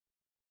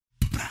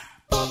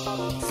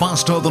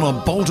Faster than a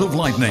bolt of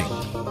lightning.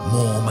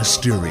 More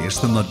mysterious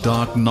than the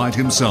Dark Knight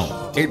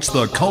himself. It's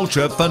the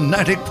Culture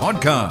Fanatic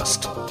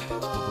Podcast.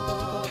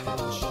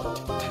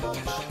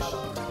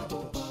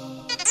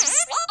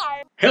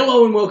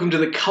 Hello and welcome to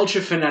the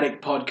Culture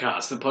Fanatic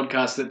Podcast, the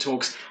podcast that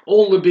talks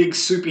all the big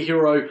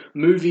superhero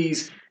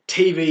movies,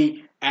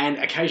 TV, and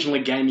occasionally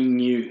gaming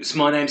news.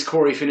 My name's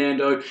Corey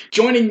Fernando.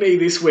 Joining me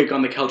this week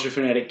on the Culture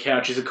Fanatic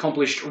couch is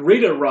accomplished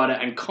reader, writer,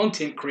 and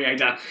content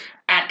creator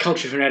at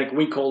Culture Fanatic.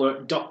 We call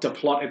her Dr.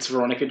 Plot. It's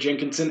Veronica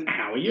Jenkinson.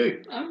 How are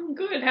you? I'm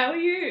good. How are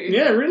you?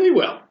 Yeah, really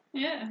well.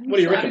 Yeah. What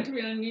do you reckon? To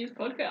be on a news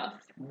podcast.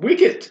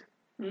 Wicked.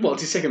 Well,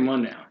 it's your second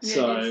one now, Yeah,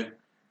 so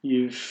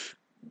you've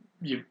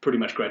pretty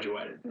much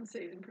graduated. I'm a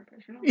seasoned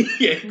professional.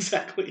 Yeah,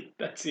 exactly.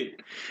 That's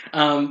it.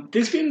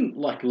 There's been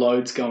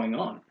loads going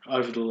on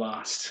over the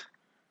last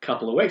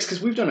couple of weeks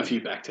because we've done a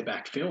few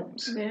back-to-back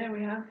films. Yeah,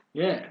 we have.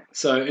 Yeah,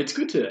 so it's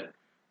good to,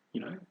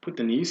 put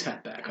the news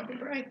hat back Have on. a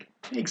break.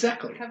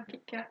 Exactly. Have a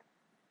Kit Kat.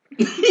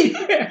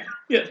 yeah,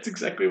 that's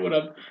exactly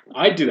what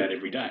I do that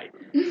every day,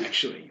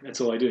 actually. That's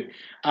all I do.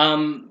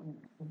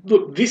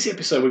 Look, this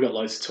episode we've got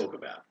loads to talk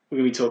about. We're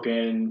going to be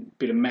talking a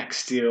bit of Max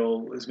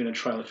Steel. There's been a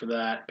trailer for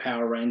that.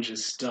 Power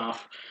Rangers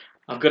stuff.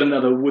 I've got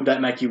another Would That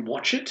Make You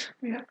Watch It?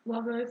 Yeah,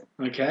 love those.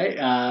 Okay.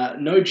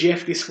 No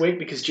Jeff this week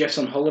because Jeff's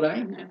on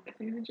holiday. No,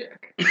 he's a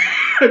jerk.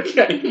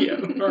 Okay, yeah,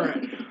 all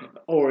right.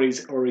 Or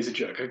he's a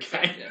jerk,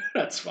 okay? Yeah.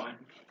 That's fine.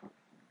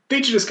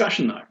 Feature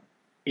discussion, though,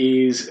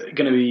 is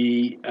going to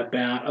be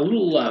about a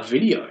little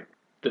video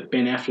that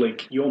Ben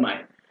Affleck, your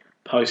mate,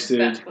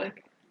 posted.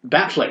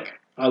 Batfleck.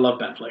 I love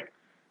Batfleck.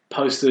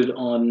 Posted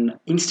on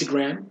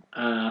Instagram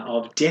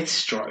of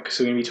Deathstroke.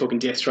 So we're going to be talking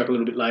Deathstroke a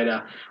little bit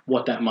later,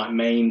 what that might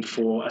mean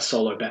for a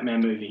solo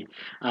Batman movie.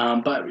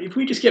 But if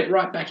we just get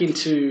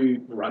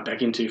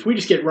if we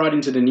just get right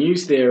into the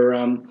news there,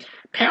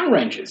 Power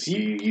Rangers.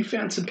 You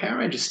found some Power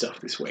Rangers stuff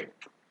this week.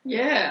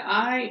 Yeah,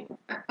 I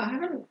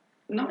haven't.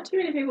 Not too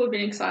many people have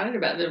been excited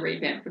about the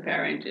revamp for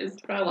Power Rangers,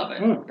 but I love it.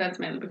 Oh. That's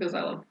mainly because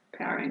I love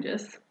Power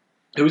Rangers.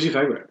 Who was your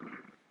favourite?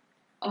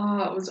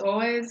 Oh, it was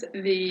always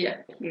the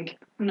pink.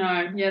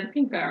 The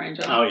pink Power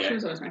Ranger. Oh, yeah. She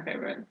was always my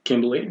favourite.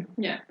 Kimberly?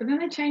 Yeah, but then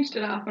they changed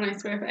it up, and I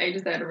swear for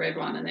ages they had a red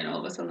one, and then all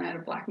of a sudden they had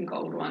a black and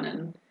gold one,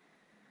 and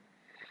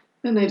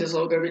then they just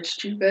all go a bit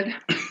stupid.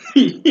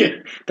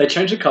 Yeah, they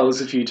changed the colours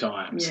a few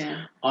times.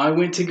 Yeah. I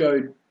went to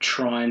go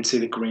try and see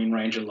the Green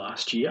Ranger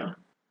last year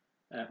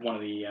at one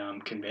of the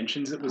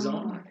conventions it was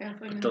on. Okay, I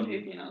thought you meant the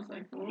movie, and I was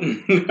like, oh.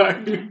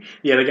 No.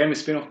 Yeah, they gave him a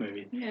spin-off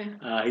movie.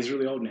 Yeah. He's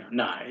really old now.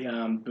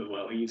 No,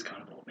 well, he is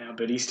kind of old now,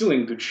 but he's still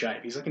in good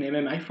shape. He's like an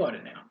MMA fighter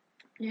now.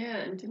 Yeah,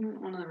 and didn't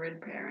one of the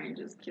red Power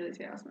Rangers kill his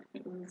housemate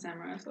with a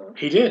samurai sword?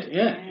 He did,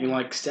 yeah. He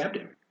stabbed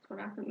him. That's what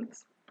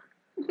happens.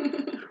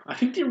 I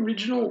think the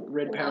original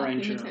Red Power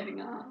Ranger...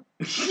 imitating art.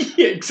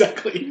 Yeah,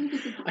 exactly.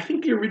 I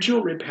think the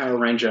original Red Power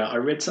Ranger, I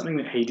read something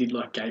that he did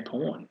gay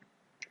porn.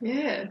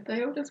 Yeah,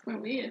 they all just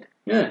went weird.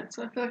 Yeah.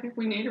 So I feel like if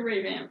we need a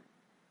revamp,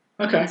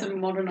 okay,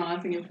 some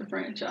modernising of the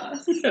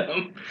franchise.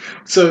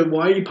 So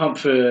why are you pumped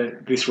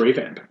for this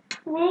revamp?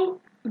 Well,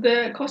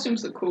 the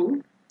costumes look cool.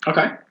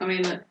 Okay. I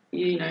mean,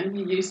 you're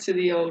used to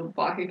the old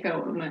biker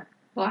helmet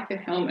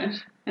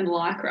and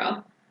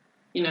lycra.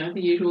 The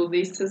usual.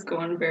 This has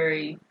gone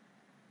very,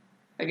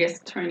 I guess,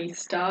 Tony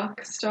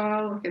Stark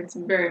style. It's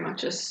very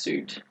much a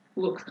suit.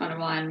 Looks kind of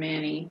Iron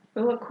Man-y,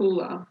 but a lot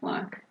cooler.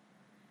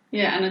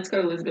 Yeah, and it's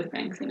got Elizabeth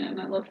Banks in it,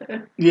 and I love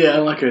her. Yeah, I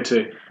like her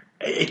too.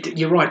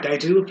 You're right, they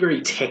do look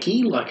very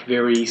techy,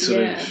 very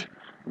sort of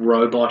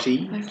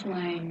robot-y. That's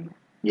lame.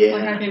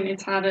 Yeah.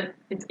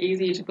 It's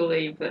easier to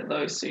believe that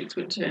those suits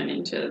would turn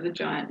into the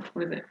giant,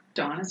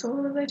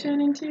 dinosaur that they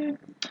turn into?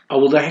 Oh,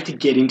 well, they have to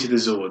get into the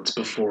Zords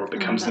before it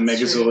becomes the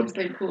Megazord.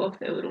 They pull off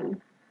their little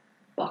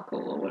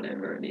buckle or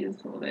whatever it is,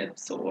 or their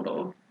sword,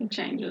 or it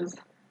changes.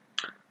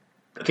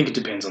 I think it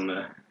depends on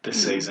the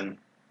season,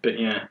 but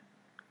yeah.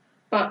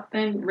 But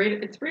then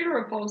it's Rita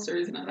Repulsa,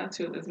 isn't it? That's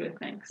who Elizabeth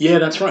Banks. Yeah,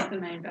 that's right. That's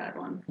the main bad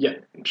one. Yeah,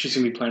 she's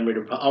going to be playing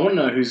Rita Repulsa. I want to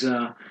know who's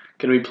going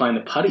to be playing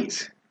the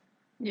putties.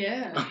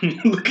 Yeah.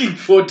 I'm looking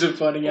forward to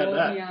finding out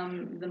that.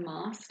 The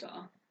Master.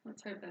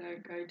 Let's hope they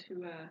don't go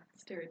too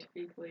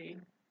stereotypically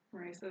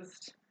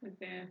racist with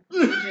their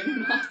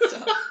Asian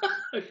Master.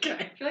 Okay.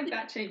 I feel like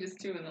that changes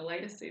too in the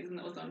latest season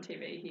that was on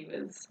TV. He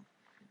was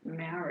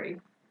Maori.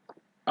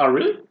 Oh,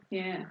 really?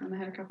 Yeah, and they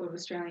had a couple of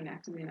Australian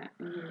actors in it.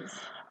 And he was...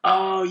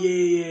 Oh,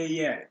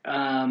 yeah.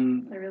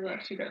 They really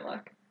actually go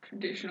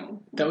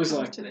traditional. That was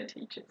to their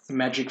teachers.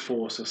 Magic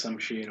Force or some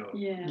shit. Or,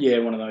 yeah. Yeah,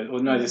 one of those.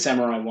 Or no, the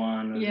Samurai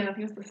one. Yeah, I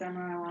think it's the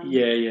Samurai one.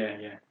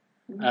 Yeah.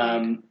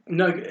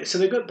 No, so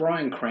they've got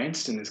Bryan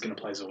Cranston is going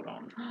to play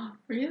Zordon.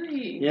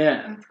 Really?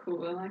 Yeah. That's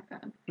cool. I like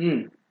that.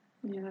 Mm.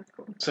 Yeah, that's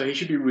cool. So he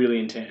should be really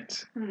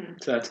intense.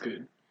 So that's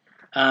good.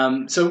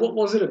 So what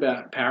was it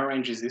about Power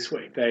Rangers this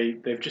week?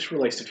 They've just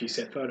released a few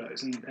set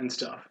photos and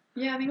stuff.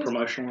 Yeah, I think it was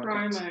promotional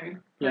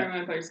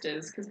promo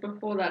posters, because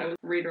before that it was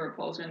Rita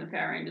Repulsa and the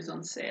Power Rangers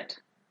on set.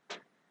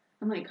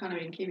 And they kind of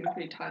been keeping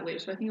pretty tight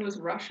lips. So I think it was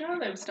Russia.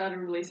 They've started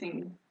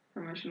releasing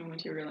promotional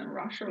material in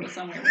Russia or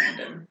somewhere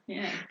random.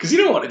 Yeah. Because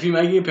you know what? If you're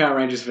making a Power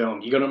Rangers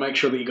film, you got to make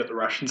sure that you got the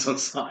Russians on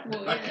side.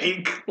 Well, I yeah.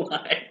 think,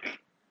 like...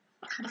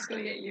 You just got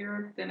to get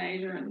Europe, then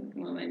Asia, and,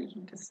 well, then you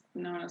can just...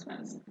 No one else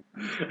matters.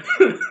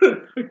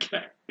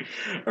 Okay.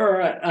 All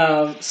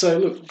right. So,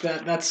 look,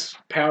 that's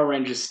Power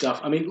Rangers stuff.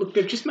 I mean, look,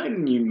 they've just made a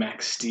new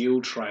Max Steel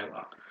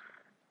trailer.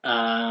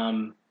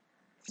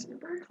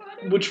 Super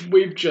excited. Which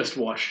we've just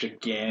watched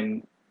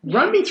again. Yeah.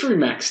 Run me through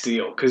Max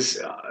Steel, because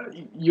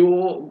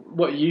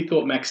what you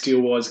thought Max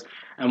Steel was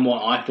and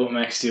what I thought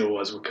Max Steel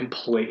was were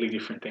completely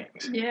different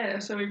things. Yeah,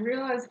 so we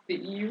realised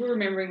that you were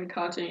remembering the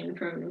cartoon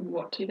from,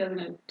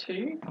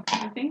 2002,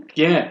 I think?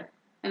 Yeah.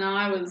 And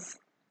I'm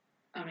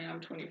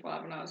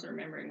 25 and I was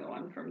remembering the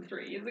one from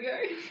 3 years ago.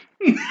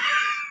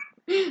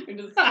 It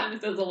just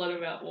says a lot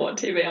about what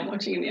TV I'm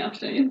watching in the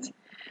afternoons.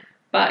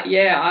 But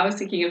yeah, I was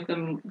thinking of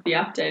the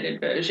updated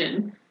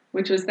version,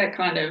 which was that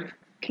kind of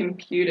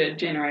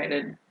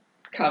computer-generated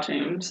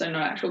cartoon, so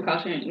not actual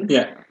cartoons.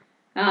 Yeah.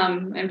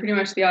 And pretty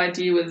much the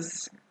idea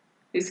was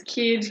this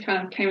kid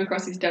kind of came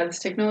across his dad's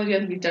technology. I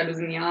think his dad was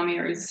in the army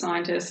or he's a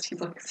scientist. He's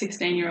like a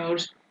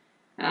 16-year-old.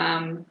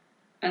 And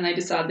they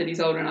decide that he's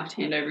old enough to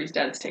hand over his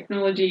dad's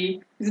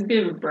technology. He's a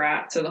bit of a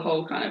brat, so the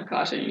whole kind of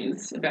cartoon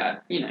is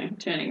about,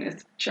 turning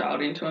this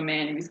child into a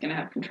man who's going to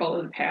have control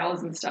of the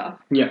powers and stuff.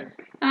 Yeah.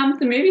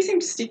 The movie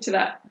seemed to stick to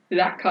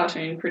that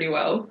cartoon pretty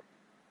well.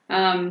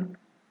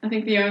 I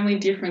think the only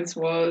difference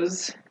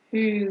was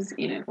who's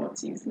in it.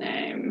 What's his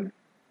name?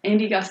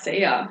 Andy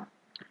Garcia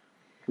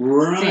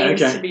Right.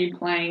 seems Okay. to be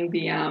playing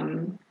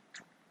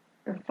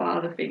the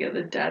father figure,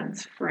 the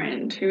dad's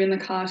friend, who in the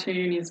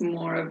cartoon is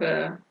more of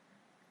a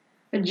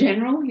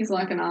general. He's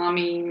like an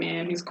army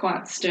man who's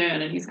quite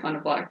stern, and he's kind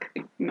of like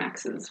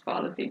Max's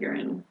father figure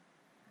in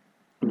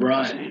the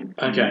Right. cartoon.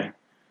 Okay.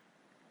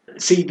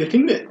 See, the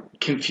thing that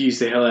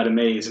confused the hell out of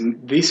me is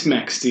this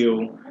Max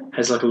Steel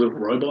has like a little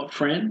robot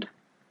friend.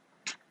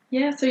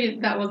 Yeah, so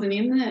that wasn't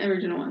in the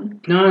original one.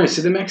 No,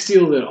 so the Max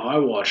Steel that I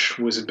watched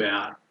was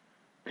about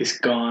this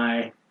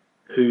guy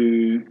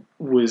who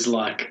was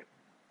like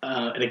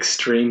an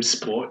extreme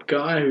sport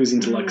guy who was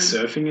into like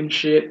surfing and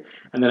shit,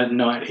 and then at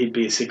night he'd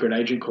be a secret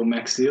agent called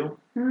Max Steel.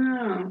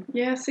 Oh,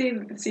 yeah, see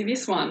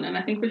this one, and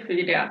I think we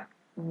figured out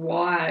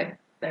why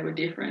they were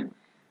different.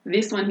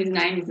 This one, his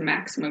name is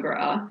Max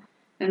McGrath,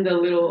 and the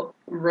little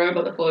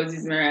robot that follows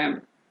him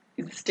around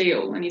is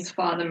Steel, and his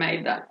father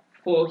made that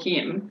for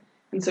him.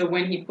 And so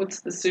when he puts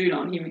the suit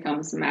on, he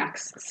becomes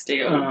Max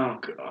Steel. Oh,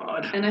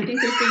 God. And I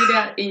think we figured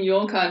out in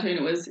your cartoon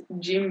it was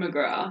Jim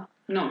McGrath,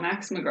 not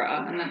Max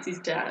McGrath, and that's his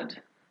dad.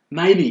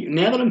 Maybe.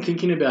 Now that I'm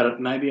thinking about it,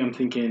 maybe I'm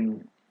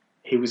thinking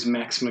he was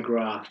Max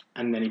McGrath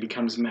and then he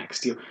becomes Max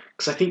Steel.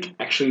 Because I think,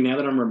 actually, now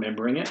that I'm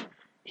remembering it,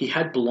 he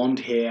had blonde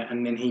hair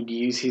and then he'd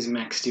use his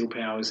Max Steel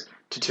powers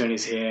to turn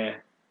his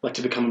hair, like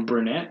to become a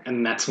brunette,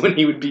 and that's when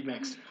he would be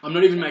Max. I'm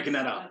not even making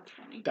that up.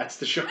 That's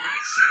the show.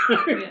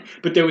 Yeah.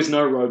 But there was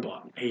no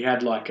robot. He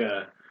had like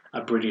a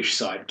British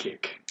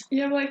sidekick.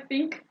 Yeah, well, I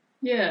think,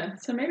 yeah.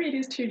 So maybe it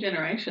is 2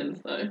 generations,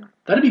 though.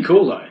 That'd be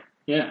cool, though.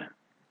 Yeah.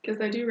 Because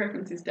they do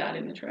reference his dad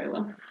in the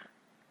trailer.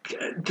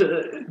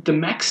 The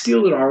Max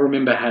Steel that I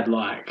remember had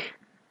like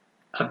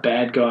a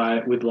bad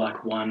guy with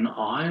like one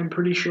eye, I'm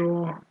pretty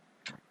sure.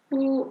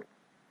 Well,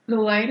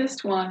 the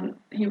latest one,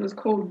 he was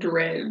called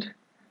Dread,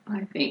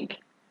 I think.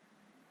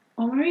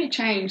 Or maybe it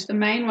changed. The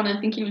main one,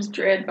 I think he was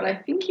Dread, but I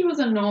think he was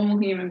a normal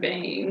human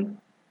being.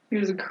 He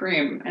was a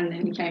crim, and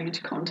then he came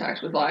into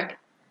contact with, like,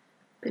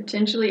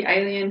 potentially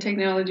alien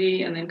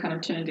technology, and then kind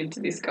of turned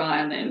into this guy,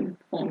 and then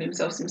formed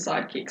himself some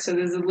sidekicks. So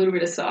there's a little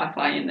bit of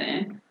sci-fi in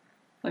there.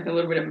 Like a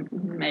little bit of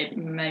maybe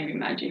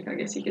magic, I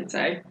guess you could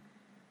say.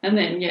 And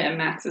then, yeah,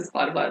 Max is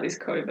part of, like, this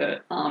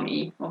covert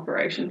army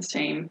operations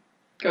team.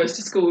 Goes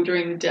to school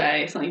during the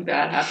day, something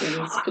bad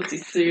happens, puts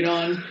his suit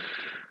on,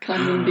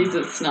 comes and he's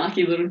a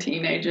snarky little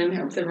teenager and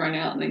helps everyone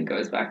out, and then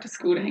goes back to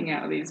school to hang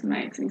out with his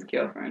mates and his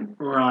girlfriend.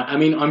 Right. I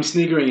mean, I'm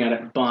sniggering at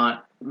it,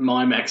 but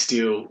my Max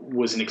Steel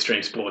was an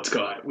extreme sports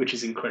guy, which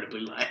is incredibly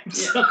lame. Yeah.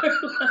 So,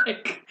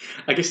 like,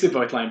 I guess they're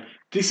both lame.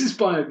 This is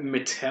by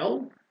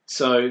Mattel,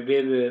 so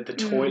they're the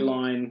toy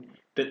line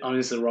that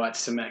owns the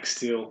rights to Max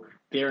Steel.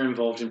 They're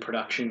involved in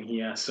production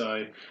here,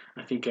 so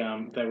I think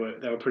they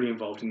were pretty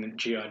involved in the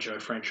G.I. Joe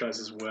franchise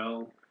as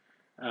well.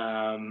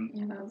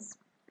 Yeah, that was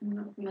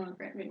not a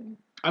great movie.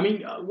 I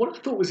mean, what I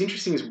thought was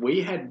interesting is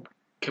we had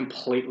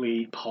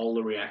completely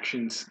polar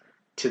reactions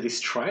to this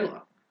trailer.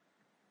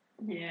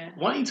 Yeah.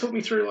 Why don't you talk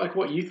me through like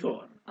what you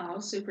thought? I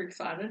was super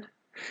excited.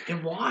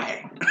 And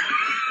why?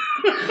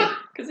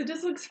 Because it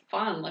just looks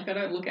fun. Like, I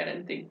don't look at it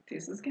and think,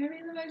 this is going to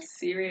be the most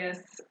serious,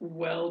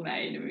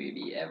 well-made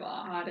movie ever.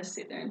 I just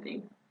sit there and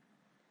think,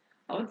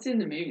 I would sit in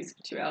the movies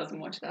for 2 hours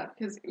and watch that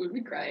because it would be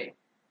great.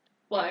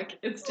 Like,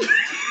 it's just,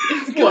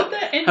 it's got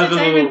the entertainment. Have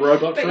a little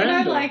robot but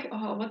friend? like,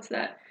 what's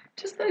that?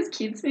 Just those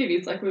kids'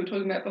 movies, like we were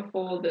talking about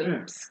before,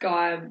 the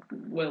Skyland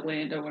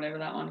or whatever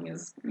that one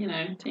is,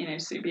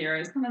 teenage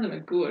superheroes. None of them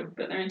are good,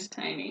 but they're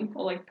entertaining.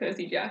 Or like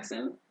Percy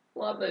Jackson.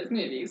 Love those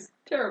movies.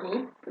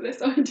 Terrible, but they're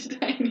so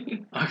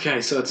entertaining.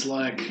 Okay, so it's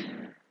like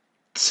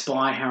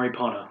Spy Harry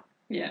Potter.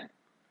 Yeah.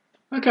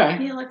 Okay.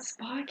 Yeah, like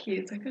Spy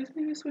Kids. Like, those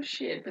movies were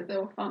shit, but they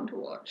were fun to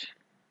watch.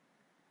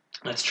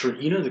 That's true.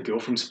 You know, the girl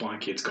from Spy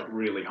Kids got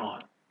really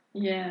hot.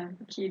 Yeah,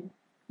 the kid.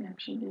 Yeah,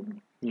 she did.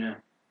 Yeah.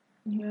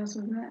 And who else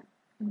was that?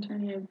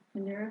 Antonio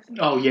Banderas?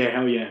 Oh, yeah,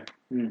 hell yeah.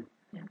 Mm.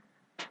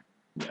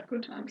 Yeah.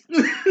 Good times.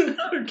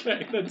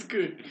 Okay, that's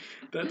good.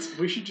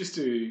 We should just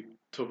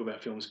talk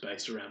about films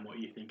based around what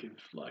you think of,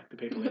 like, the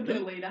people in The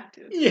them. lead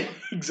actors. Yeah,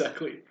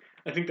 exactly.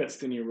 I think that's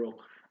the new rule.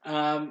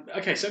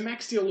 Okay, so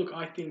Max Steel, look,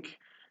 I think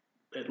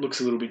it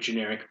looks a little bit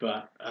generic,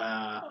 but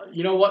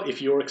you know what?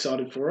 If you're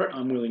excited for it,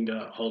 I'm willing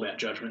to hold out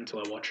judgment until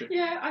I watch it.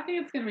 Yeah, I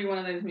think it's going to be one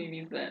of those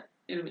movies that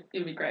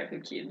it'll be great for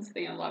kids.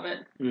 They're going to love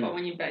it. But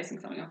when you're basing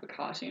something off a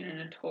cartoon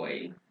and a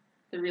toy,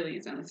 there really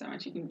is only so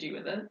much you can do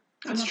with it.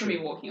 So I'm not going to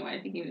be walking away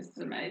thinking this is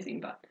amazing,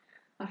 but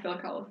I feel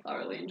like I'll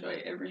thoroughly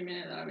enjoy every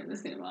minute that I'm in the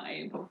cinema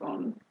eating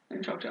popcorn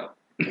and chopped up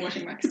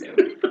watching Max Steel.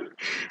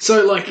 So,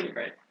 It's going to be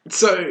great.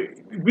 So,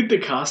 with the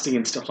casting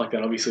and stuff like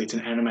that, obviously it's an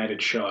animated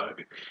show.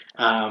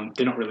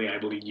 They're not really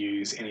able to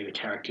use any of the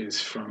characters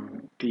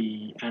from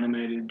the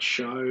animated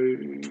show.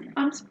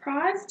 I'm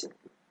surprised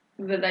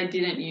that they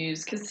didn't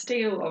use, because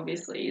Steel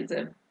obviously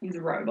he's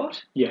a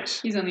robot. Yes.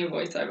 He's only a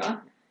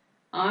voiceover.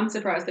 I'm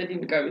surprised they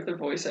didn't go with the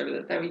voiceover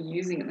that they were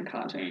using in the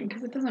cartoon,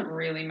 because it doesn't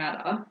really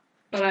matter.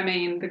 But I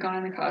mean, the guy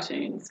in the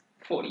cartoon's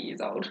 40 years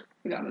old.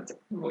 The guy that's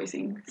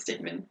voicing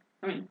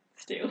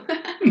Steel.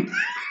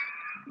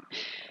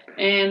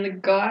 And the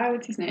guy,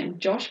 what's his name?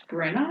 Josh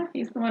Brenner.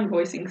 He's the one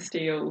voicing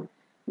Steel.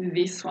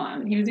 This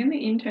one. He was in the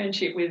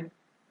internship with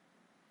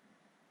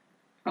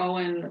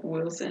Owen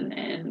Wilson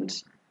and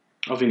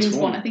Vince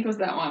Vaughn. I think it was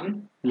that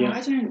one. Yeah.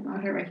 I don't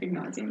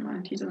recognise him.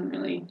 Like, he doesn't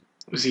really.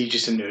 Was he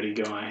just a nerdy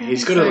guy? Yeah,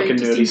 He's got a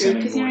nerdy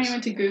sounding voice. Because he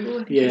went to Google.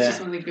 I think he's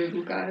just one of the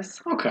Google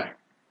guys. Okay.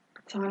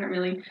 So I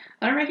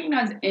don't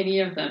recognise any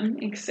of them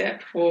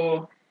except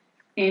for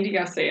Andy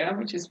Garcia,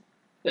 which is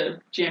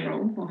the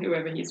general or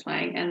whoever he's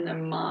playing, and the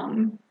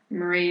mum,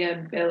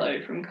 Maria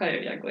Bello from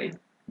Coyote Ugly.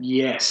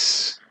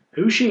 Yes.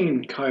 Who's she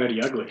in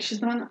Coyote Ugly?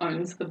 She's the one that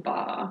owns the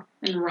bar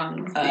and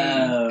runs the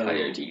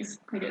coyotes,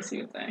 I guess you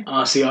would say.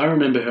 See, I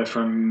remember her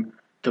from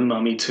The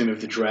Mummy, Tomb of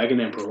the Dragon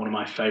Emperor, one of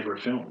my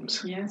favourite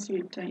films. Yes,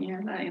 don't you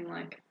have that in,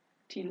 like,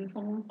 tin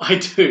form? I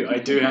do. I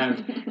do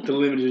have the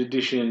limited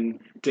edition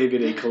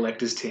DVD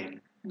collector's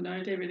tin. No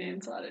DVD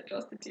inside it,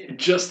 just the tin.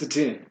 Just the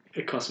tin.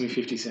 It cost me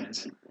 50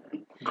 cents.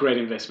 Great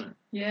investment.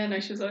 Yeah, no,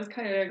 she was always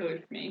Coyote Ugly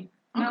for me.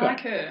 And I like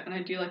her, and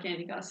I do like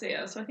Andy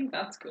Garcia, so I think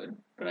that's good.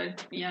 But I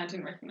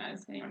didn't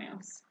recognise anyone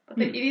else. But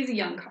it is a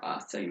young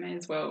cast, so you may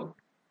as well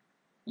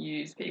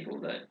use people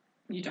that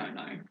you don't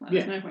know. Like,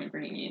 there's no point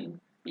bringing in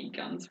big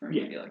guns for a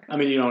movie like that. I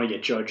mean, you don't want to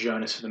get Joe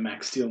Jonas for the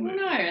Max Steel movie.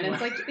 Well, no, and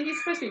it's like, he's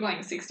supposed to be playing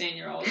a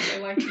 16-year-old,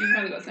 so, like, you've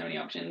only got so many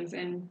options,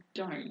 and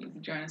don't use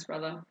the Jonas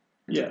brother.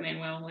 It doesn't end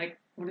well. Like,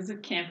 what is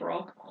it, Camp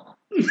Rock?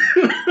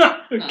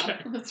 Okay.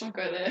 No, let's not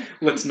go there.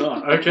 Let's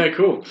not. Okay,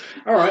 cool.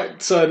 All right,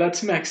 so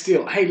that's Max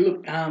Steel. Hey,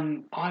 look,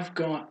 I've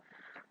got,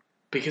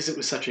 because it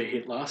was such a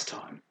hit last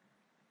time,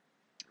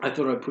 I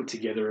thought I'd put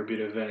together a bit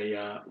of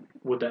a,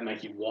 would that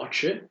make you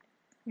watch it?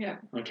 Yeah.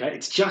 Okay,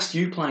 it's just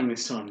you playing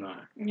this time, though.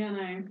 Yeah,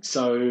 no.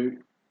 So...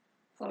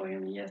 So we're going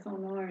to be yes or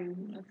no,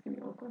 and that's going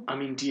to be awkward. I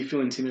mean, do you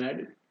feel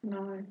intimidated?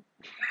 No.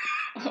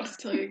 I'll just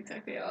tell you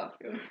exactly how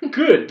I feel.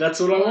 Good, that's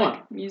what I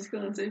want.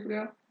 Musical and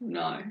Supergirl?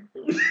 No.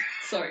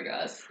 Sorry,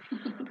 guys.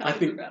 I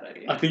think a bad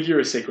idea. I think you're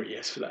a secret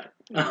yes for that.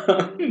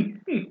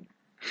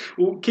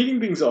 Well,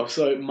 kicking things off,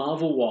 so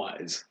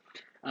Marvel-wise,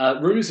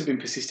 rumours have been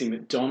persisting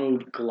that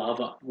Donald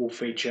Glover will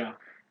feature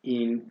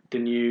in the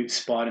new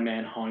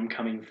Spider-Man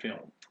Homecoming film.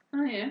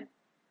 Oh, yeah.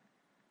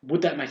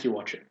 Would that make you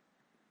watch it?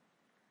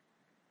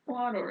 Well,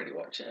 I'd already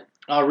watch it.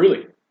 Oh,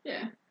 really?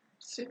 Yeah.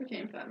 Super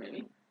keen for that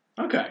movie.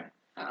 Okay.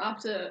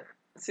 After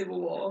Civil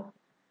War,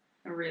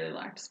 I really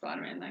liked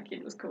Spider-Man. That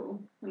kid was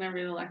cool. And I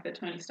really like that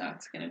Tony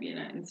Stark's going to be in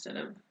it instead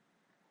of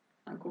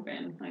Uncle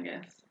Ben, I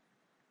guess.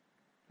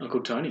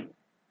 Uncle Tony.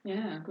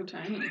 Yeah, Uncle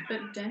Tony.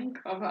 But Danny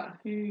Glover,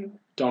 who...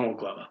 Donald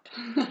Glover.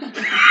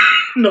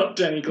 Not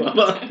Danny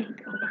Glover.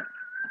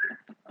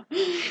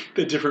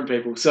 They're different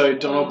people. So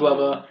Donald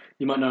Glover,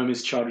 you might know him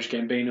as Childish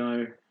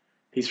Gambino.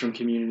 He's from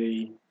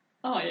Community.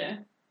 Oh, yeah.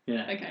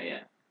 Yeah. Okay, yeah.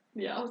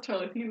 Yeah, I was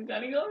totally thinking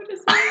Danny Glover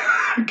just...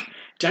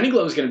 Danny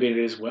Glover's going to be in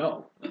it as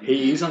well.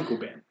 He is Uncle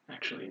Ben,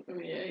 actually. Oh,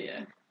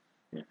 yeah.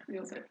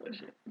 You're so full of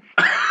shit.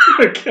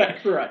 Okay,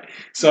 right.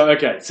 So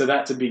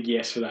that's a big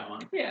yes for that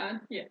one. Yeah.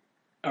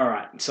 All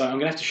right, so I'm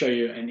going to have to show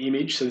you an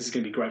image, so this is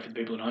going to be great for the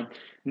people at home.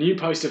 New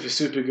poster for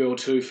Supergirl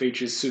 2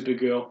 features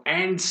Supergirl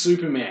and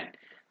Superman.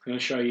 I'm going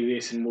to show you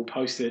this, and we'll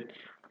post it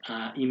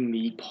in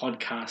the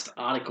podcast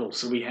article.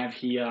 So we have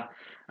here...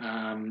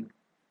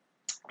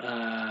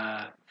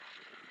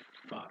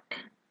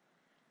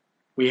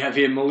 We have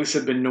here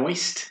Melissa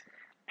Benoist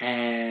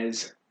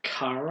as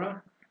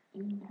Kara.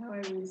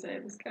 However you say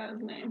this guy's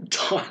name.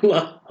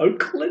 Tyler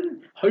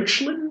Hoechlin? I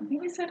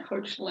think we said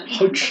Hoechlin.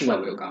 Hoechlin. That's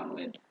what we were going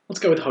with. Let's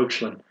go with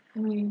Hoechlin. I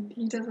mean,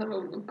 he does have a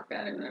look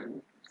about him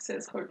that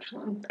says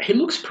Hoechlin. He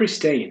looks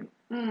pristine.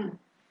 Mm.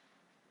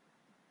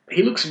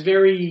 He looks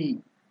very,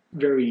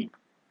 very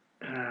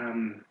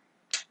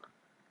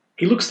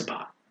he looks the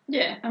part.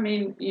 Yeah, I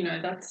mean,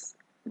 that's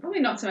probably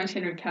not so much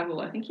Henry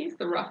Cavill. I think he's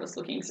the roughest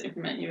looking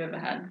Superman you've ever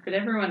had. But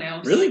everyone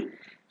else... Really?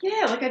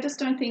 Yeah, I just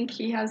don't think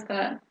he has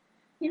that...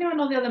 in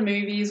all the other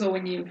movies or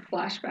when you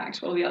flashback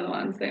to all the other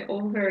ones, they've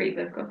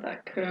got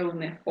that curl in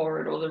their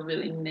forehead or the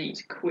really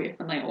neat quiff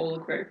and they all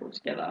look very put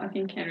together. I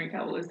think Henry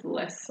Cavill is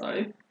less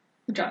so,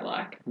 which I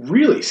like.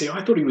 Really? See,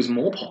 I thought he was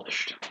more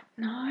polished.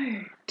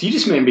 No. Do you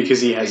just mean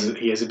because he has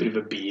a bit of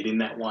a beard in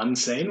that one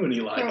scene when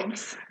he's like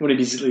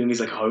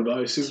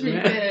hobo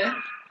Superman? To be fair,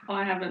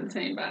 I haven't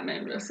seen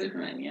Batman vs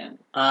Superman yet.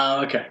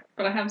 Okay.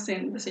 But I have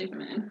seen the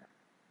Superman.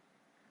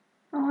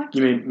 I like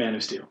You mean Man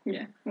of Steel?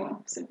 Yeah,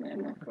 well,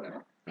 Superman,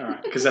 whatever. All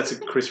right, because that's a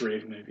Chris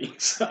Reeve movie.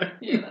 So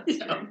yeah, that's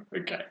true.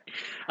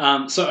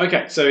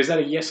 Okay. So is that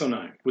a yes or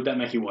no? Would that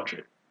make you watch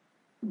it?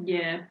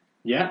 Yeah.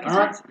 Yeah. All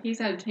right. He's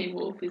had Teen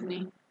Wolf, isn't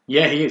he?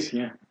 Yeah, he is.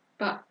 Yeah.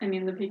 But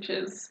in the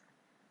pictures,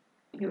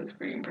 he looks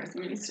pretty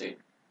impressive in his suit.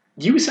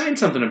 You were saying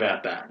something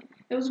about that.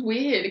 It was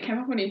weird. It came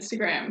up on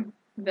Instagram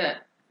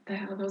that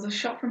there was a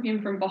shot from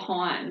him from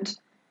behind,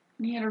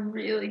 and he had a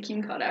really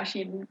Kim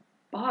Kardashian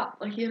butt.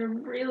 He had a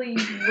really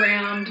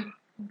round,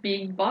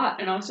 big butt,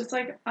 and I was just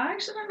like, I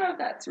actually don't know if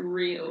that's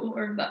real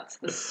or if that's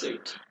the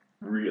suit.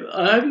 Real?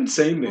 I haven't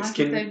seen this.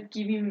 They've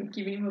given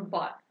him a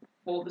butt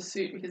for the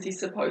suit because he's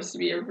supposed to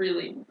be a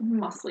really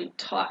muscly,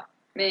 tight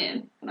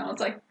man, and I was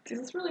like, this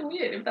is really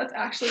weird. If that's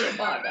actually a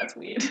butt, that's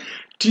weird.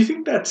 Do you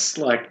think that's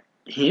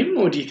him,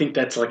 or do you think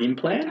that's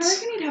implants? I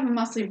reckon he'd have a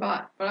muscly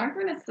butt, but I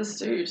reckon it's the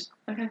suit.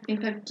 I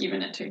think they've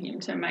given it to him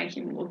to make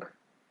him look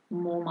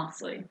more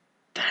muscly.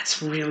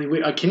 That's really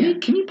weird. Can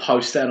you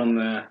post that on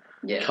the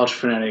Culture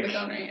Fanatic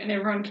and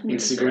everyone can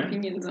use their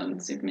opinions on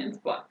Superman's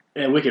butt.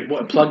 Yeah, wicked.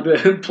 What? Plug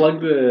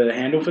the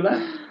handle for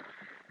that.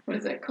 What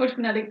is it?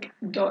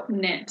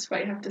 culturefanatic.net, but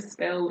you have to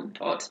spell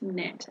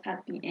 .net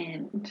at the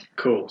end.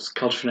 Cool. It's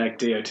Culture Fanatic,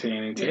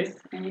 DOTNET. Yes,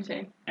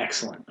 NET.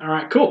 Excellent. All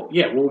right, cool.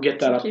 Yeah, we'll get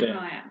that up there. Keep an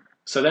eye out.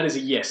 So that is a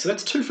yes. So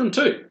that's 2 from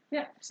 2.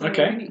 Yeah.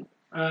 Okay.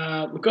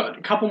 We've got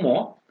a couple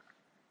more.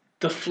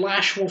 The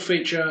Flash will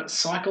feature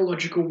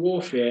psychological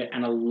warfare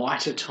and a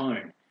lighter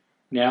tone.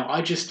 Now,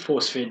 I just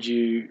force-fed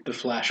you the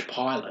Flash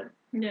pilot.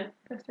 Yeah,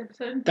 first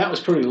episode. That was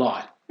pretty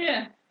light.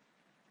 Yeah.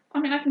 I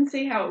mean, I can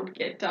see how it would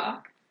get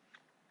dark.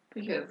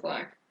 Because,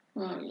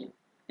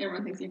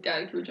 everyone thinks your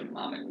dad killed your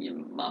mum and your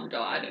mum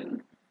died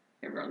and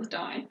everyone's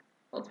dying.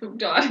 Lots of people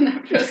died in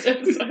that first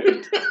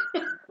episode.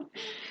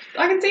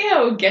 I can see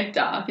how it would get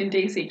dark, and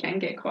DC can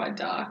get quite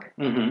dark.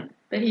 Mm-hmm.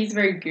 But he's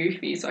very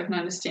goofy, so I can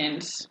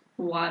understand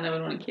why they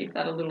would want to keep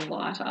that a little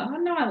lighter. I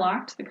know I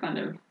liked the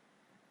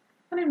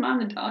I didn't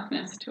mind the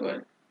darkness to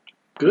it.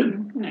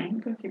 Good.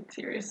 You've got to keep it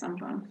serious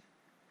sometimes.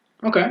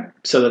 Okay,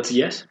 so that's a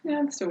yes? Yeah,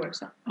 I'd still watch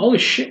that. Holy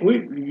shit,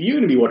 you're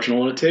going to be watching a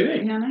lot of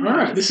TV. Yeah, I know. All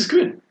right, this is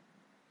good.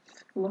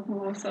 Locking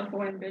all the stuff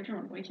away in the bedroom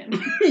on the weekend.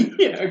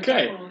 Yeah,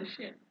 okay. All the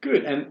shit.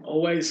 Good, and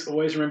always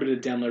remember to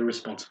download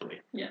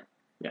responsibly. Yeah.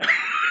 Yeah.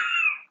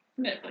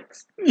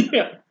 Netflix.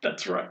 Yeah,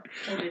 that's right.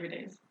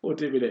 Or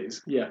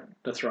DVDs. Yeah,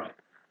 that's right.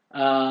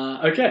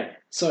 Okay,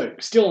 so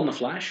still on The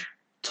Flash,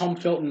 Tom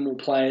Felton will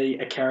play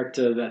a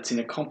character that's in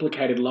a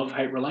complicated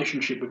love-hate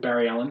relationship with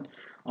Barry Allen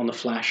on The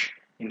Flash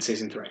in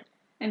Season 3.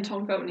 And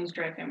Tom Felton is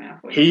Draco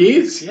Malfoy. He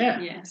is,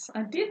 yeah. Yes,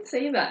 I did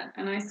see that,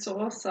 and I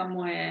saw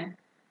somewhere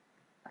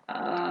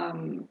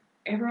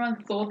everyone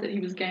thought that he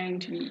was going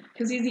to be...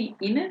 Because is he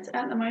in it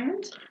at the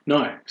moment?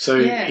 No, so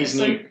he's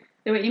new.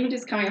 There were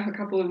images coming up a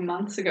couple of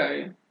months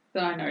ago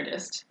that I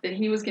noticed that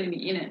he was going to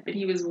be in it, but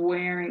he was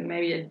wearing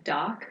maybe a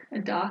dark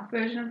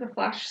version of the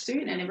Flash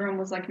suit, and everyone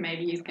was like,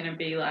 maybe he's going to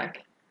be a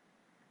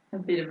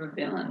bit of a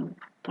villain.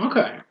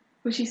 Okay.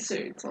 Which he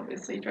suits,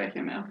 obviously, Draco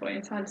Malfoy.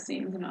 It's hard to see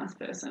him as a nice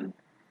person.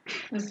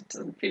 It just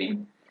doesn't fit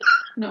him.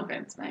 No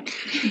offense, mate.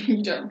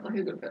 You don't look like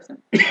a good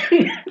person.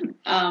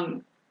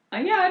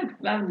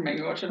 That would make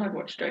me watch it. I'd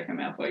watch Draco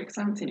Malfoy because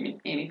I haven't seen him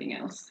in anything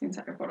else since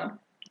Harry Potter.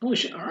 Holy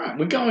shit! All right,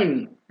 we're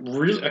going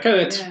really.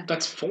 Okay,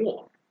 that's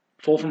 4.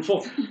 4 from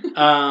 4.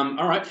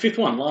 All right, 5th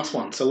one, last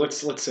one. So let's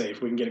see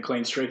if we can get a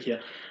clean streak here.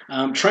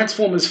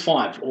 Transformers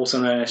 5,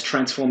 also known as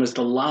Transformers: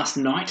 The Last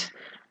Night,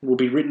 will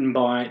be written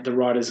by the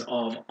writers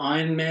of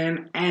Iron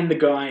Man and the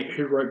guy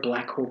who wrote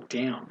Black Hawk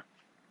Down.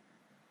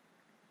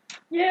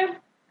 Yeah.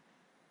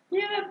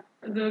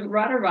 The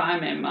writer of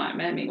Iron Man might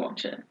make me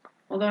watch it.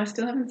 Although I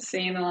still haven't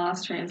seen the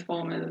last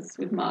Transformers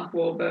with Mark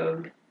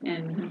Wahlberg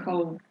and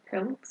Nicole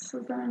Peltz,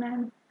 is that her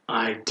name?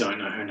 I don't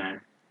know her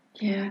name.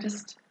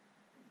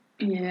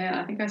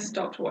 I think I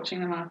stopped watching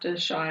them after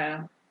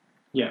Shia.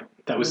 Yeah,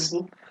 that was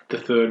the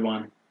 3rd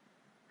one.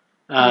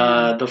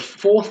 The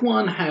 4th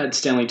one had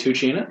Stanley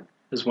Tucci in it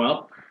as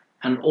well,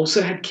 and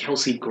also had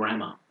Kelsey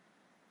Grammer.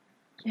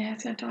 Yeah,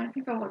 I don't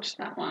think I watched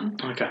that one.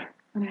 Okay.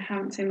 And I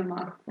haven't seen them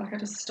up. I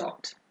just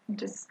stopped.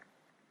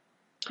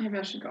 Maybe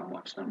I should go and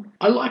watch them.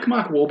 I like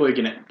Mark Wahlberg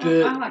in it.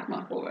 I like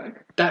Mark Wahlberg.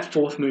 That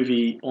 4th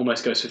movie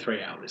almost goes for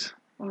 3 hours.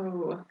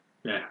 Oh.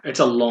 Yeah, it's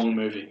a long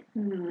movie.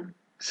 Mm.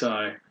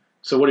 So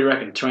what do you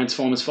reckon?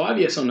 Transformers 5,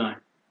 yes or no?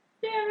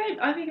 Yeah, maybe.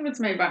 I think if it's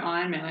made by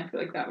Iron Man, I feel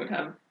like that would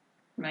have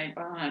made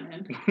by Iron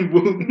Man,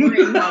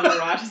 written by the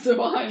writers of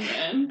Iron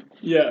Man.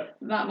 Yeah.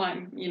 That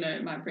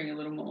might bring a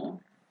little more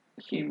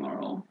humour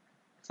or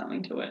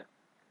something to it.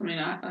 I mean,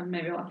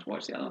 maybe I'll have to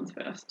watch the other ones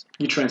first.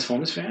 You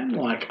Transformers fan?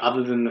 Like,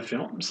 other than the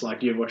films?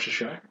 Like, do you ever watch the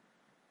show?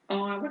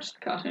 Oh, I watched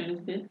the cartoon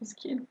a bit as a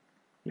kid.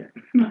 Yeah.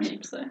 Not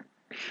heaps, though.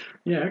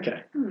 Yeah,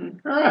 okay.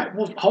 Alright,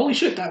 well, holy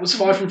shit, that was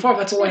 5 from 5.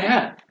 That's all I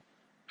had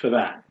for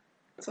that.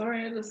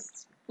 Sorry, I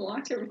just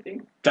liked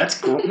everything.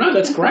 That's no,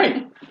 that's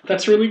great.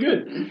 That's really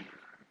good.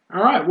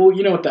 Alright, well,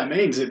 you know what that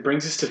means. It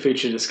brings us to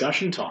feature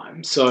discussion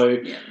time. So,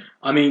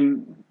 I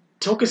mean,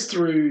 talk us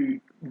through...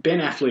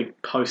 Ben Affleck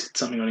posted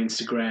something on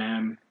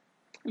Instagram.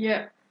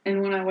 Yeah,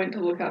 and when I went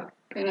to look up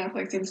Ben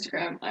Affleck's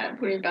Instagram, I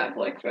put in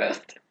Batfleck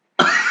first.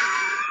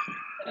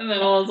 And then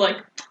I was like,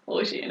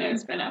 holy shit, your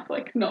name's Ben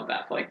Affleck, not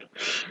Batfleck.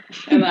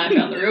 And then I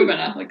found the real Ben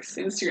Affleck's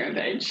Instagram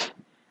page.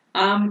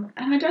 And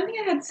I don't think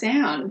it had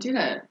sound, did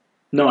it?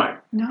 No.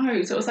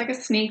 No, so it was like a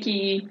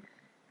sneaky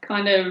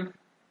kind of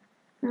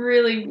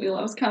really,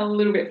 I was kind of a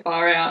little bit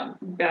far out,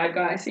 bad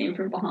guy seen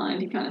from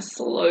behind. He kind of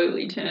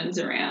slowly turns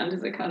around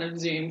as it kind of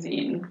zooms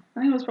in. I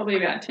think it was probably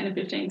about 10 or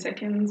 15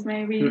 seconds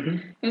maybe. Mm-hmm.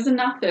 It was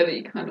enough there that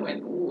you kind of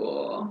went,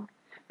 whoa.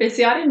 But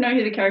see, I didn't know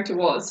who the character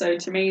was, so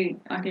to me,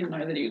 I didn't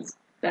know that he was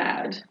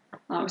bad.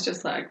 I was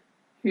just like,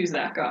 who's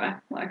that guy?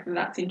 Like,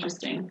 that's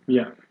interesting.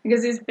 Yeah.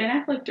 Because is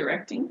Ben Affleck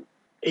directing?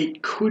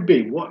 It could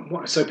be.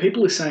 What? So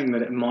people are saying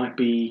that it might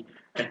be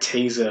a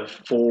teaser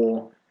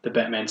for the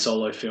Batman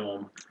solo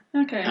film.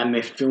 Okay. And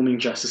they're filming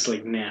Justice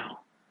League now.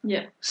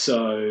 Yeah.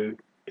 So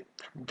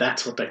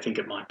that's what they think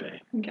it might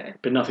be. Okay.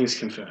 But nothing's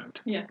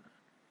confirmed. Yeah.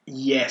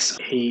 Yes,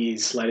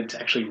 he's slated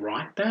to actually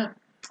write that.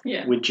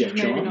 Yeah. With Jeff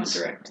Johns. Maybe not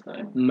direct,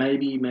 though.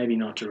 Maybe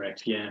not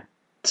direct, yeah.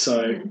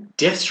 So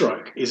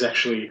Deathstroke is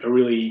actually a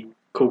really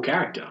cool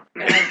character.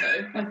 Bad,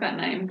 though. Like that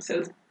name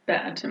says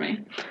bad to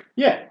me.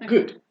 Yeah,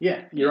 good.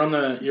 Yeah, you're on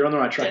the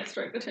right track.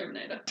 Deathstroke the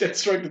Terminator.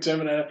 Deathstroke the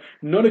Terminator.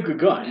 Not a good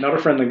guy. Not a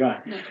friendly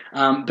guy.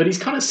 No. But he's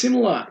kind of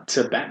similar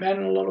to Batman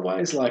in a lot of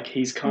ways. Like,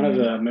 he's kind of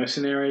a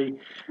mercenary,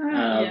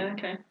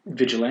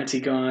 vigilante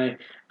guy.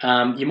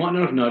 You might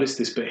not have noticed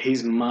this, but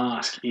his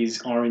mask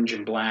is orange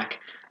and black.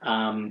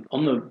 On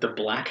the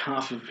black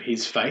half of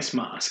his face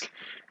mask,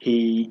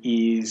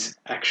 he is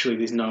actually,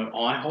 there's no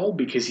eye hole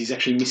because he's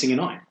actually missing an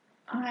eye.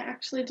 I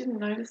actually didn't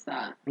notice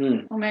that.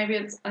 Or maybe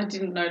I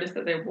didn't notice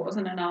that there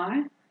wasn't an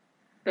eye,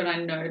 but I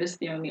noticed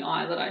the only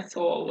eye that I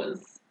saw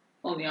was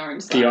on the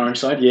orange side. The orange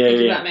side, yeah.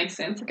 Does that make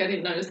sense? Like, I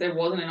didn't notice there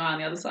wasn't an eye on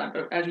the other side,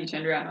 but as he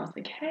turned around, I was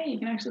like, hey, you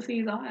can actually see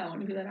his eye. I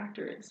wonder who that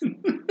actor is.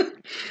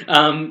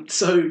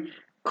 So,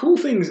 cool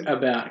things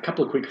about, a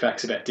couple of quick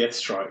facts about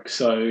Deathstroke.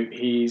 So,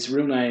 his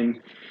real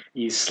name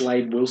is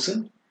Slade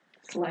Wilson.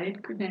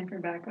 Slade? Good name for a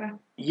bad guy.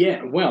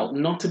 Yeah, well,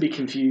 not to be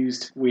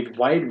confused with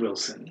Wade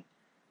Wilson,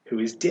 who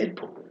is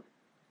Deadpool.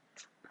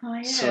 Oh,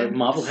 yeah. So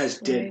Marvel has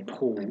Slade.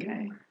 Deadpool.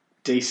 Okay.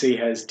 DC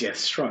has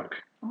Deathstroke.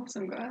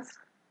 Awesome, guys.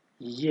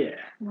 Yeah.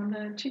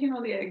 Wonder, chicken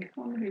or the egg?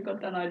 Wonder who got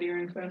that idea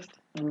in first.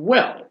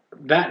 Well,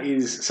 that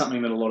is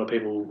something that a lot of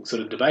people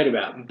sort of debate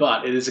about,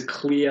 but it is a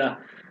clear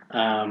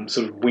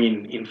sort of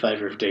win in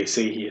favour of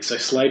DC here. So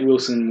Slade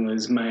Wilson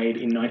was made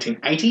in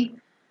 1980,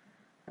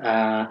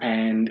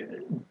 and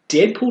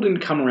Deadpool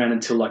didn't come around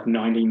until like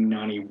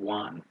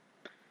 1991.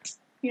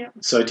 Yeah.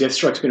 So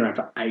Deathstroke's been around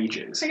for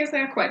ages. I guess they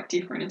are quite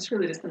different. It's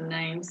really just the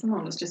name.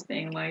 Someone was just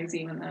being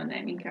lazy when they were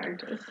naming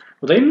characters.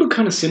 Well, they look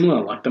kind of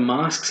similar. Like, the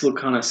masks look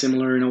kind of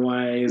similar in a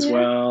way as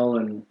well.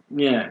 And,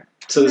 yeah.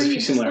 So there's a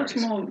few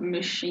similarities. It looked more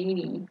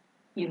machine-y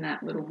in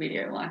that little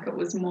video. Like, it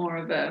was more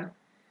of a...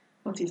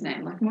 What's his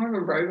name? Like, more of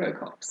a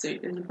RoboCop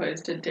suit as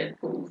opposed to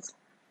Deadpool's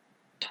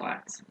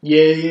tights.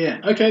 Yeah.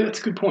 Okay, that's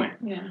a good point.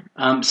 Yeah.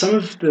 Some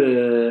of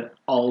the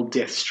old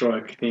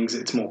Deathstroke things,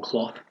 it's more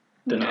cloth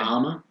than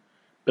armour.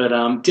 But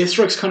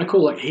Deathstroke's kind of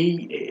cool. Like,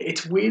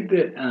 it's weird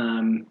that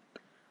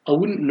I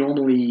wouldn't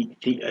normally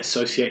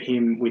associate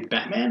him with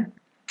Batman.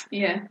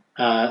 Yeah.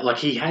 Like,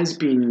 he has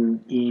been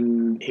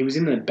he was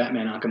in the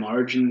Batman Arkham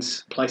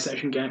Origins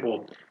PlayStation game,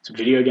 or it's a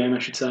video game, I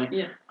should say.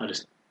 Yeah. I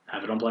just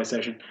have it on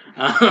PlayStation.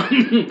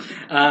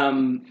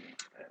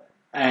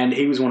 And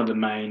he was one of the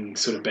main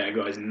sort of bad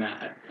guys in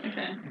that.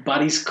 Okay.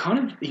 But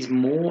he's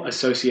more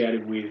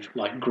associated with,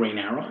 like, Green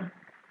Arrow.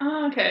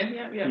 Oh, okay.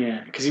 Yeah.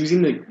 Yeah, because he was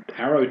in the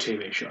Arrow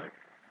TV show.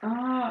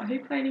 Oh, who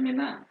played him in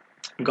that?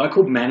 A guy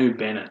called Manu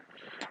Bennett.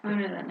 I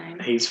know that name.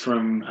 He's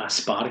from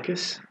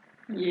Spartacus.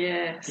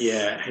 Yes.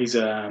 Yeah, he's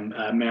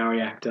a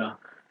Maori actor.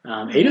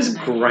 He does a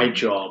great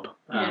job.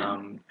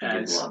 I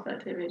did love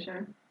that TV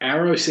show.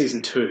 Arrow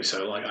season 2.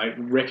 So, like, I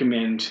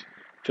recommend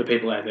for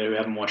people out there who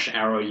haven't watched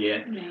Arrow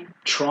yet,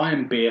 try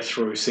and bear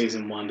through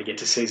season 1 to get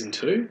to season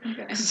 2.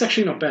 Okay. It's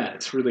actually not bad.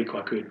 It's really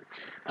quite good.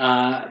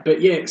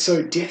 But yeah,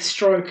 so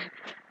Deathstroke.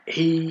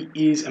 He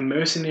is a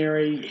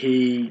mercenary.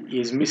 He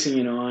is missing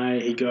an eye.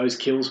 He goes,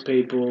 kills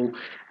people.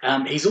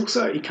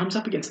 He comes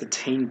up against the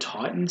Teen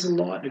Titans a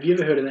lot. Have you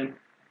ever heard of them?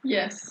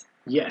 Yes.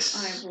 Yes.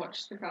 I have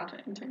watched the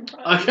cartoon Teen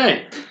Titans.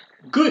 Okay.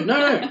 Good.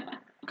 No.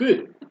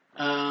 Good.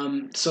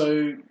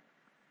 So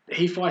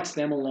he fights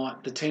them a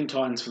lot. The Teen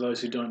Titans, for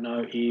those who don't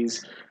know,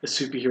 is a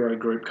superhero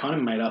group kind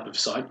of made up of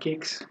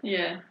sidekicks.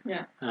 Yeah.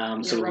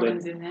 Sort of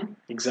Robin's in there.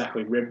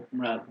 Exactly.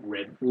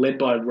 Led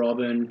by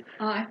Robin.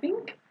 I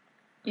think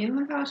in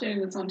the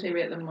cartoon that's on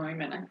TV at the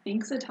moment, I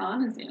think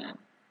Zatanna's in it.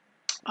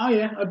 Oh,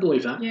 yeah, I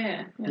believe that.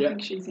 Yeah, I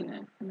think she's in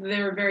it.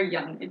 They're very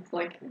young. It's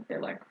like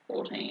they're like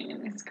 14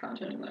 in this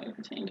cartoon, though,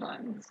 the Teen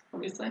Titans,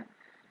 obviously.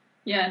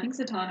 Yeah, I think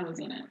Zatanna was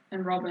in it.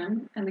 And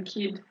Robin and the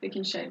kid that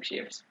can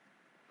shapeshift.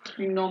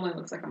 He normally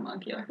looks like a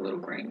monkey, like a little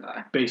green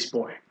guy. Beast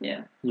Boy.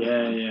 Yeah.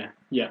 Yeah.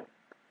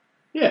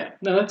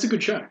 No, that's a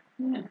good show.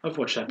 Yeah. I've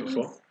watched that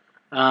before.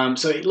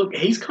 Look,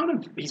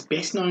 he's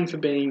best known for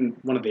being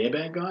one of their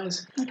bad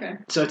guys. Okay.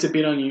 So it's a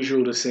bit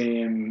unusual to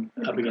see him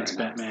up against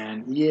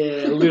Batman.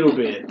 Yeah, a little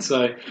bit.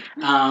 So,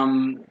 I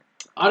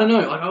don't know.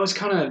 Like, I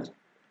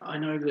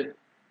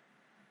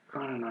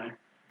don't know.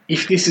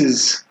 If this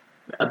is,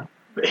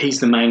 he's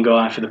the main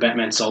guy for the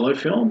Batman solo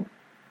film,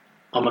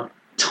 I'm a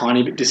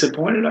tiny bit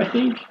disappointed, I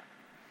think.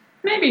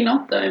 Maybe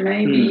not, though.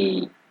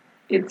 Maybe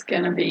it's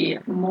going to be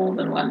more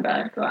than one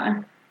bad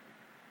guy.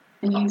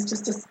 And he's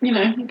just,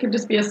 he could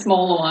just be a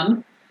smaller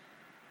one.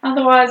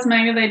 Otherwise,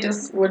 maybe they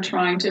just were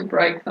trying to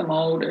break the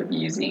mold of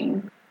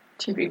using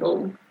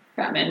typical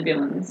Batman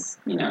villains,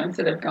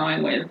 instead of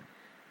going with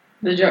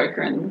the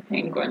Joker and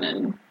Penguin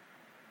and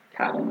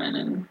Catwoman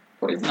and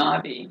Poison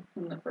Ivy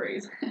and the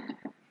Freeze.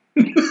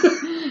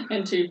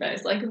 And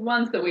Two-Face, like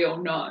ones that we all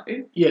know.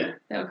 Yeah.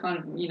 They were kind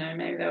of,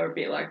 maybe they were a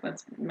bit like,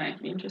 let's make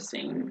it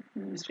interesting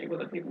and use people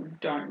that people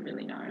don't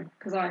really know.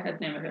 Because I had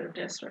never heard of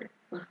Deathstroke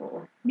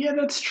before. Yeah,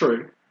 that's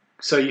true.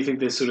 So you think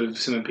there's sort of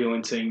some appeal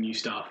in seeing new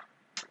stuff?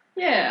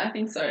 Yeah, I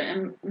think so.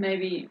 And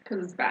maybe,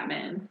 because it's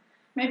Batman,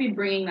 maybe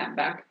bringing that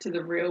back to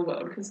the real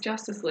world, because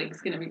Justice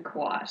League's going to be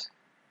quite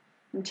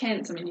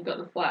intense. I mean, you've got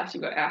the Flash,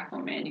 you've got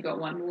Aquaman, you've got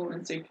Wonder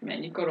Woman,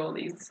 Superman, you've got all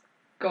these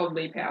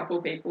godly,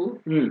 powerful people.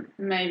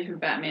 Maybe for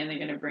Batman, they're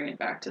going to bring it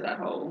back to that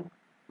whole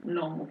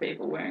normal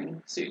people wearing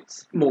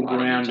suits. More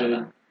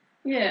grounded.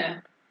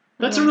 Yeah.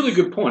 That's a really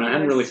good point. I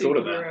hadn't really thought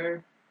of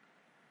that.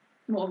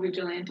 More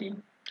vigilante.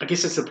 I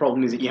guess that's the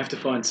problem, is that you have to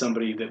find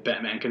somebody that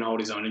Batman can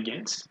hold his own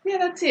against. Yeah,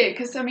 that's it.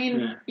 Because,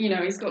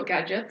 he's got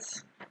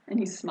gadgets and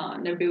he's smart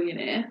and a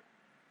billionaire,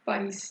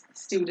 but he's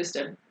still just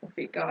a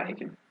fit guy who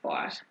can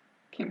fight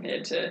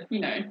compared to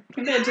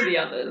the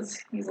others.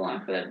 He's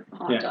like the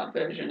hyped up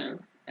version of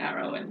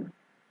Arrow and,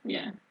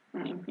 way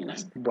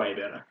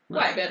better.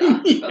 Way better.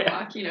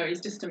 But,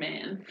 he's just a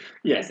man,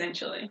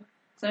 essentially.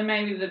 So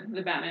maybe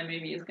the Batman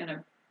movie is going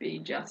to be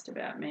just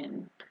about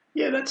men.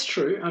 Yeah, that's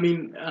true. I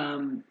mean,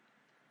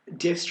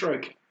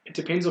 Deathstroke, it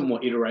depends on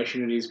what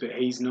iteration it is, but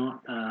he's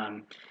not,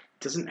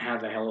 doesn't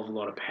have a hell of a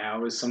lot of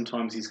powers.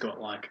 Sometimes he's got,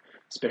 like,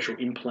 special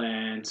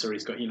implants, or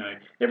he's got,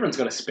 everyone's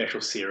got a special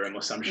serum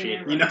or some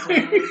shit, He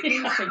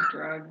take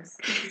drugs.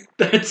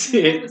 That's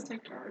it. Always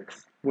take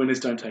drugs. Winners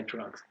don't take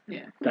drugs.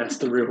 Yeah. That's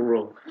the real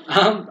rule.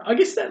 I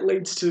guess that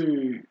leads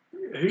to,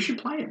 who should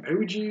play him? Who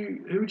would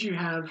you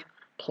have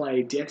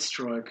play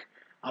Deathstroke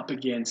up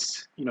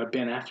against,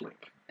 Ben Affleck?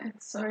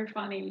 It's so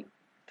funny.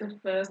 The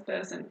first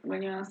person,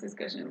 when you asked this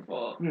question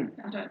before,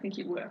 I don't think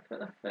it worked, but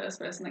the first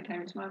person that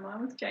came into my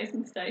mind was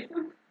Jason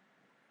Statham.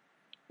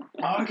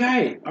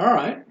 Okay, all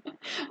right.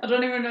 I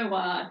don't even know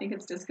why. I think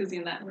it's just because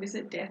in that, what is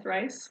it, Death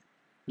Race?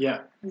 Yeah.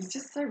 He's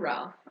just so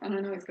rough. And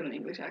I know he's got an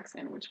English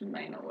accent, which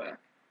may not work.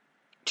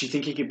 Do you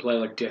think he could play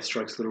like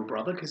Deathstroke's little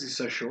brother because he's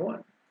so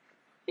short?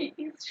 He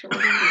is short,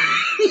 isn't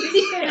he?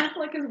 He's Ben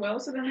Affleck as well,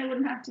 so then they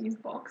wouldn't have to use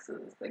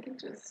boxes. They could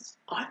just...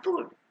 I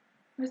thought...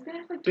 Was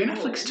Ben Affleck Ben tall?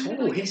 Affleck's tall.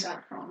 Where did I get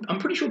that from? I'm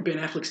pretty sure Ben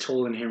Affleck's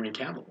taller than Henry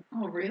Cavill.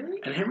 Oh,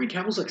 really? And Henry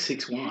Cavill's like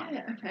 6'1".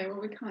 Yeah, okay, well,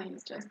 we can't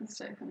use Jason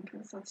Statham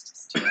because that's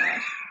just too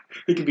hard.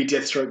 He could be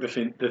Deathstroke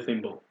the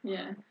thimble.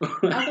 Yeah.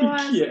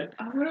 Otherwise,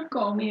 I would have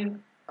gone with...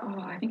 Oh,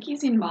 I think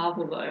he's in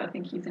Marvel, though. I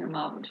think he's in a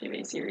Marvel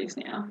TV series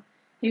now.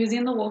 He was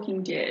in The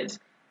Walking Dead.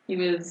 He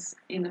was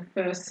in the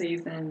first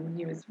season.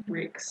 He was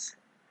Rick's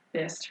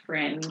best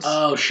friend.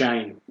 Oh,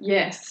 Shane.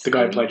 Yes. The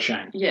guy who played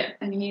Shane. Yeah,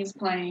 and he's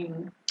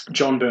playing...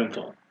 John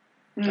Bernthal.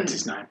 That's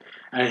his name.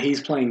 And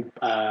he's playing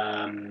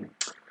the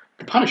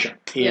Punisher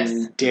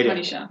in Daredevil.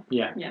 Punisher.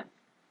 Yeah.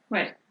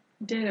 Wait,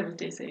 Daredevil's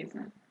DC, isn't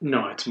it?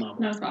 No, it's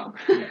Marvel. No, it's Marvel.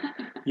 Yeah.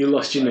 You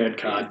lost your nerd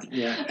card.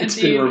 Yeah, it's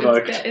been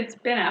revoked. It's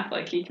Ben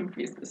Affleck. He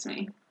confuses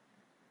me.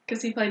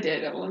 Because he played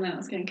Daredevil and then I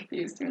was getting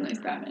confused doing these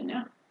Batman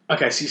now.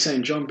 Okay, so you're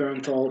saying John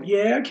Bernthal.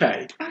 Yeah,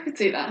 okay. I could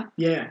see that.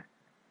 Yeah.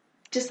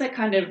 Just that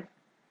kind of...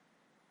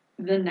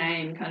 The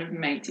name kind of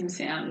makes him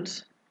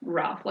sound...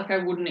 rough. Like, I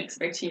wouldn't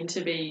expect him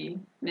to be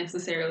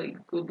necessarily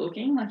good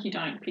looking. Like, you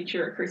don't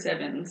picture a Chris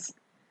Evans,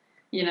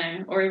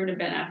 or even a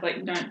Ben Affleck.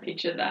 You don't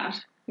picture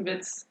that. If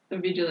it's a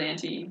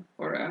vigilante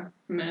or a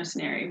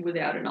mercenary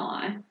without an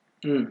eye,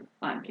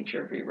 I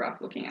picture a pretty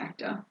rough looking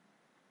actor.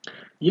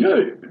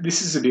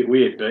 This is a bit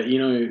weird, but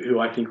who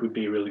I think would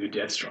be a really good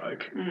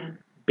Deathstroke?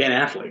 Ben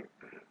Affleck.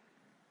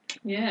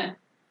 Yeah.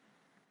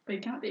 But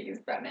he can't be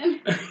against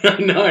Batman.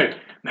 No.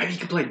 Maybe he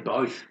could play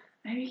both.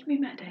 Maybe he could be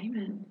Matt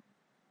Damon.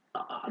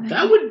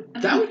 That would be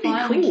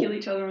finally cool. kill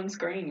each other on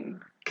screen.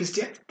 Because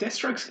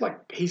Deathstroke's like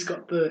he's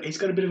got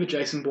a bit of a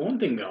Jason Bourne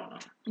thing going on.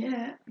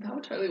 Yeah, that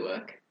would totally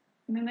work.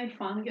 And then they'd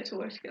finally get to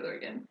work together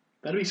again.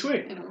 That'd be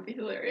sweet. And it would be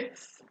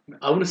hilarious.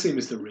 I want to see him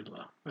as the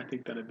Riddler. I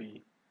think that'd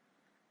be.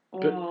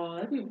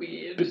 That'd be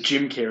weird. But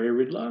Jim Carrey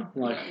Riddler,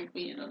 like. That would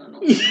be weird. I don't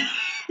know.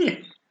 Yeah.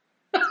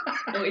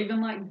 Or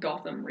even like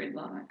Gotham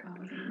Riddler. That guy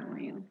was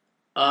annoying.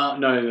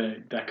 No,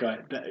 that guy.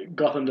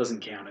 Gotham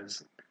doesn't count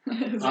as.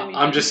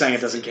 I'm just saying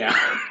it doesn't count.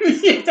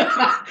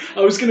 I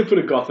was going to put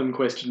a Gotham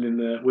question in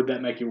the. Would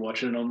that make you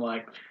watch it? And I'm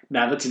like,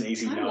 nah, that's an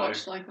easy no. I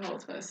watched like the whole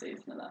first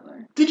season of that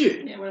though. Did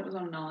you? Yeah, when it was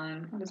on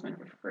 9. I just went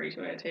for free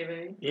to air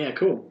TV. Yeah,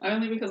 cool.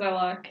 Only because I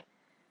like.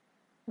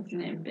 What's his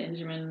name?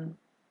 Benjamin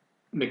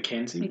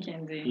Mackenzie.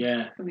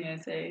 Yeah. From the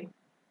OC.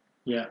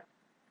 Yeah.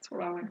 That's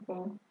what I went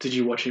for. Did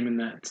you watch him in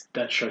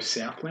that show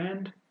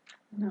Southland?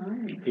 No.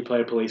 He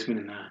played a policeman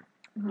in that.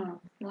 Oh,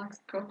 likes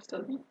the cops,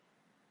 doesn't he?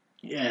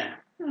 Yeah.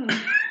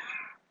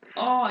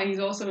 Oh, he's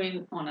also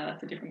in... Oh, no,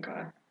 that's a different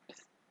guy.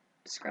 Just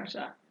scratch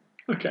that.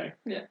 Okay.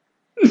 Yeah.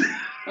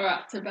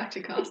 Alright, so back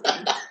to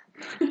casting.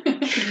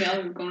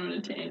 Now we've gone on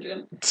a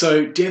tangent.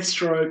 So,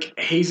 Deathstroke,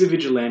 he's a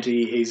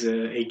vigilante.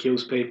 He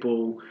kills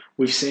people.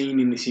 We've seen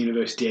in this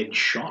universe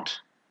Deadshot.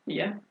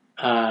 Yeah.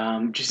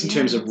 Just in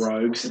terms of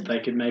rogues that they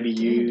could maybe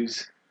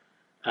use.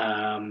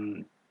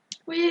 Well,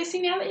 yeah,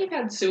 see, now that you've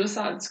had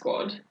Suicide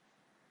Squad,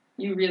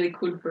 you really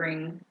could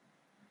bring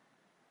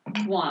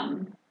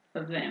one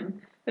of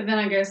them. But then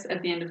I guess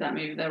at the end of that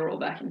movie, they were all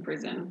back in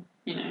prison,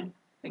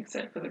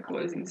 except for the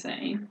closing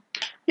scene.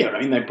 Yeah, I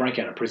mean, they break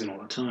out of prison all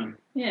the time.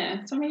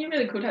 Yeah, so I mean, you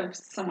really could have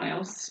someone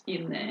else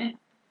in there.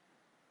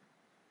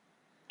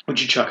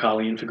 Would you chuck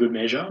Harley in for good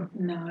measure?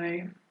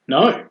 No.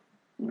 No?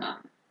 No.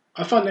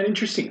 I find that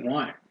interesting.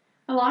 Why?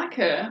 I like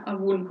her. I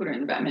wouldn't put her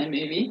in the Batman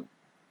movie.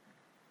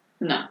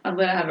 No, I'd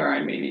let her have her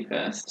own movie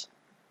first.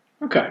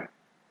 Okay.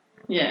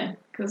 Yeah,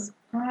 because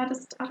I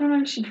don't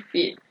know if she'd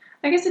fit.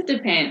 I guess it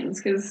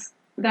depends, because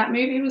that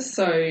movie was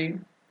so,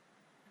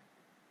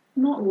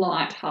 not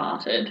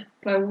light-hearted,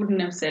 but I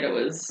wouldn't have said it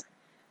was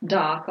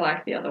dark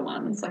like the other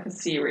ones, like a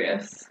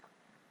serious.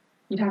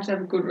 You'd have to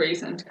have a good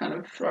reason to kind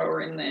of throw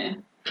her in there.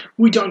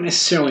 We don't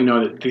necessarily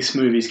know that this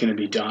movie is going to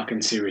be dark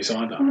and serious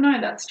either. Oh,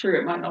 no, that's true.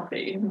 It might not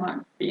be. It might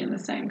be in the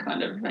same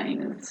kind of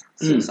vein as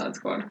Suicide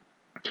Squad.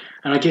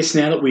 And I guess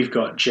now that we've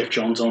got Jeff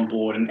Johns on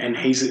board, and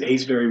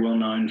he's very well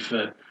known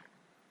for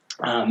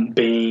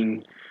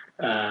being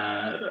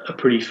a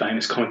pretty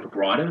famous comic book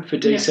writer for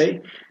DC. Yeah.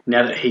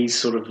 Now that he's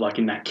sort of like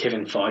in that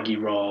Kevin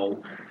Feige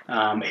role,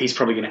 he's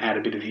probably going to add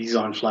a bit of his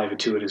own flavour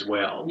to it as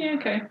well. Yeah,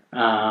 okay.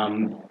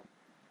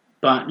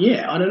 But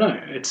yeah, I don't know.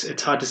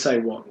 It's hard to say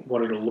what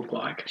it'll look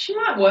like. She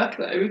might work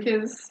though,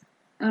 because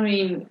I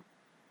mean,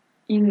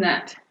 in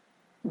that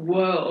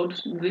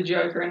world, the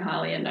Joker and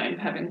Harley are known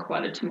for having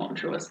quite a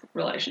tumultuous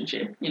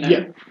relationship.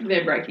 Yeah.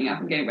 They're breaking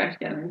up and getting back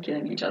together and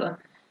killing each other.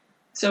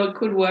 So it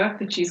could work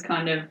that she's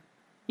kind of,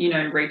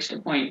 reached a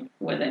point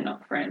where they're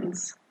not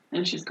friends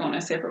and she's gone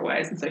her separate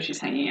ways, and so she's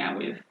hanging out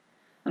with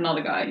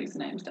another guy whose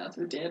name starts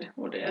with Dead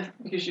or Death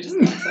because she just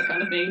likes that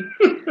kind of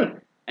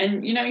thing.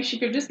 And, she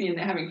could just be in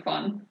there having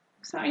fun.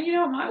 So,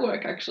 it might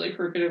work actually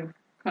for a bit of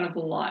kind of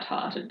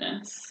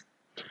lightheartedness.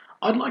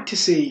 I'd like to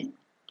see...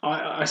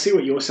 I see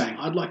what you're saying.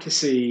 I'd like to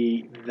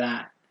see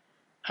that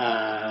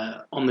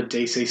on the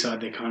DC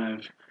side, they're kind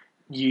of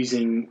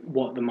using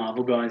what the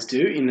Marvel guys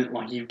do, in that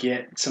like you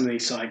get some of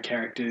these side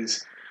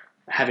characters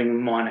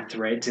having minor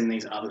threads in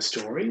these other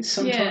stories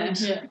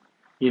sometimes. Yeah.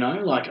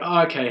 Like,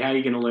 okay, how are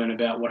you going to learn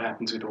about what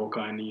happens with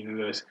Hawkeye in the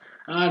universe?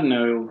 I don't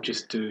know, he'll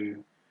just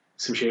do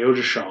some shit. He'll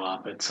just show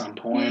up at some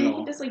point. Yeah, or...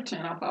 he just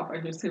turn up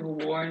halfway through Civil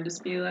War and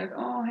just be like,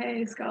 oh,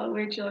 hey, Scarlet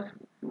Witch, you're like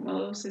my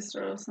little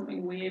sister or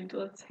something weird.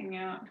 Let's hang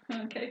out.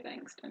 Okay,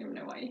 thanks. Don't even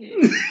know why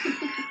you're here.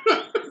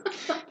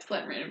 Just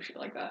random shit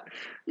like that.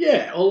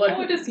 Yeah, or like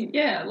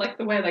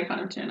the way they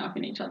kind of turn up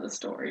in each other's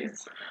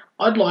stories.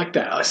 I'd like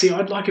that.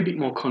 I'd like a bit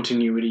more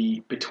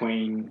continuity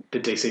between the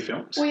DC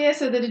films. Well, yeah,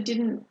 so that it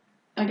didn't.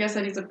 I guess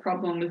that is a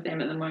problem with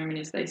them at the moment,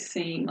 is they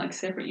seem like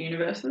separate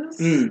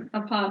universes.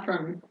 Apart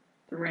from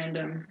the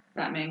random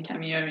Batman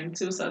cameo in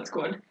Suicide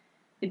Squad,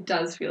 it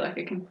does feel like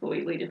a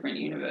completely different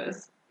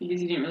universe because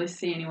you didn't really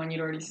see anyone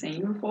you'd already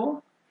seen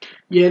before.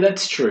 Yeah,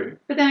 that's true.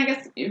 But then I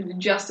guess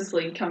Justice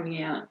League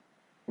coming out,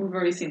 we've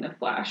already seen The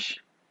Flash.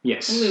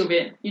 Yes. A little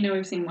bit.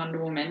 We've seen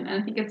Wonder Woman,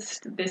 and I think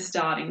they're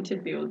starting to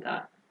build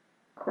that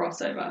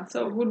crossover.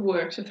 So it would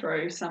work to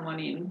throw someone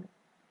in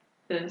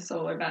the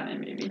solo Batman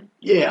movie.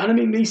 Yeah, and I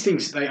mean, these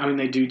things,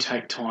 they do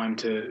take time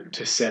to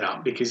set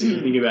up, because if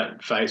you think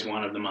about phase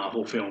 1 of the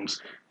Marvel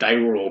films, they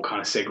were all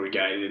kind of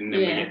segregated, and then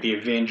we get the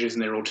Avengers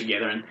and they're all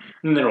together, and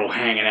then they're all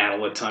hanging out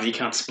all the time. You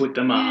can't split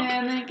them up.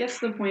 Yeah, and then it gets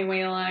to the point where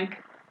you're like,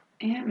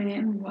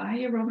 Ant-Man, why are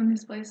you robbing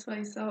this place by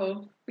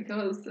yourself?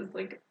 Because there's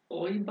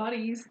all your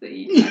buddies that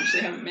you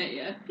actually haven't met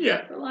yet.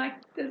 Yeah. But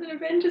there's an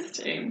Avengers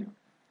team.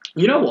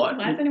 You know what?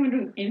 Why is anyone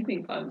doing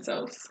anything by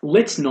themselves?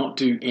 Let's not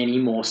do any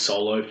more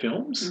solo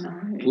films. No.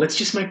 Let's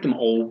just make them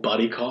all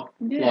buddy cop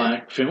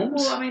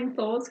films. Well, I mean,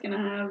 Thor's going to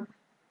have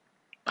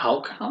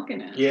Hulk.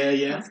 in it. Yeah,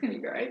 yeah. That's going to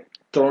be great.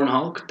 Thor and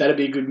Hulk. That'd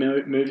be a good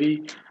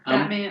movie.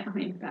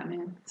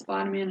 Batman.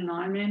 Spider-Man and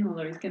Iron Man,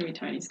 although he's going to be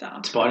Tony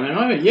Stark. Spider-Man and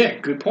Iron Man. Yeah,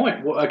 good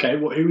point. Well, okay,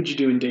 who would you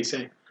do in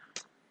DC?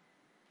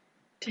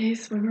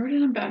 We've already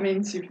done Batman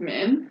and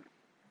Superman.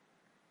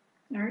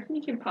 I reckon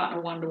you can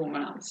partner Wonder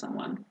Woman up with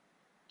someone.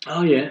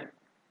 Oh, yeah.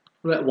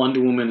 What about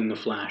Wonder Woman and the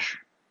Flash?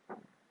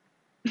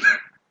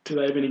 Do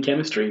they have any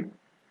chemistry?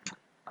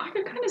 I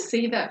could kind of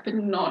see that, but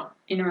not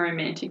in a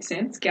romantic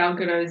sense. Gal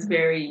Gadot is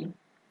very...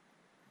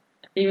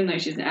 Even though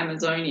she's an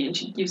Amazonian,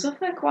 she gives off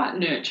that quite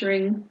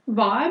nurturing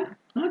vibe.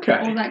 Okay.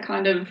 All that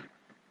kind of...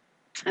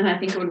 And I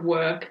think it would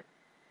work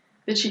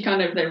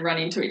that they run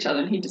into each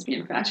other and he'd just be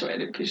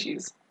infatuated because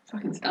she's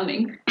fucking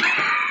stunning.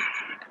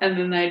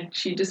 And then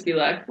she'd just be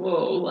like,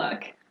 whoa,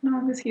 like, no,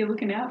 I'm just here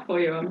looking out for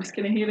you. I'm just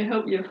here to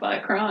help you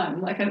fight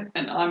crime.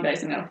 And I'm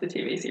basing that off the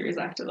TV series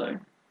actor, though.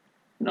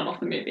 Not off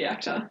the movie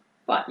actor.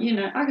 But,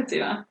 I could see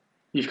that.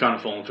 You've kind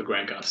of fallen for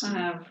Grant Gustin. I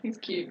have. He's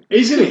cute.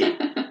 Isn't he?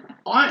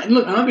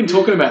 I've been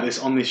talking about this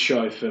on this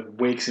show for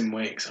weeks and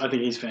weeks. I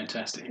think he's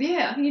fantastic.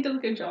 Yeah, I think he does a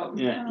good job.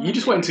 Yeah, you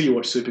just wait until you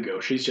watch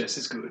Supergirl. She's just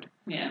as good.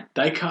 Yeah.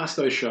 They cast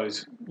those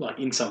shows,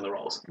 in some of the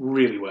roles,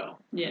 really well.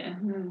 Yeah,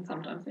 and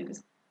sometimes they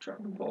just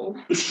drop the ball.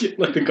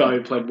 Like the guy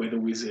who played Weather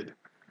Wizard.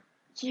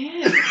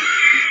 Yeah.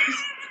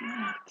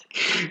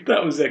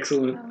 That was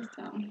excellent. That was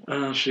dumb.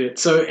 Oh, shit.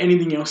 So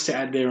anything else to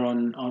add there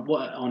on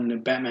the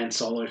Batman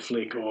solo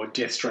flick or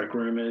Deathstroke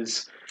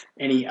rumours?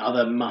 Any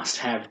other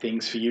must-have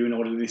things for you in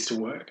order for this to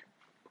work?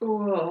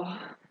 Oh,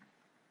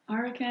 I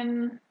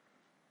reckon...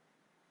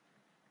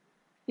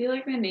 I feel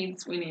like we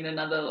need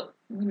another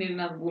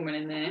woman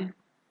in there.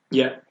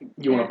 Yeah.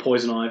 You want a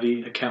Poison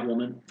Ivy, a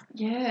Catwoman?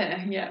 Yeah.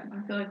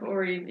 I feel like,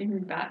 or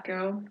even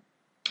Batgirl.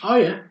 Oh,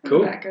 yeah.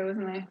 Cool. Batgirl,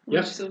 isn't there?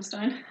 Yep.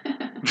 Silverstone.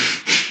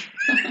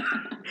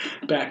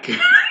 Back.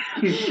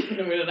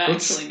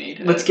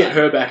 Let's get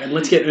her back, and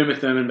let's get Uma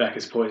Thurman back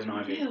as Poison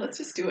Ivy. Yeah, let's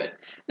just do it.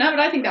 No, but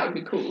I think that would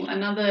be cool.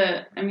 Not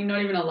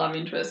even a love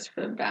interest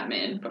for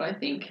Batman, but I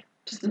think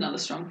just another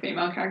strong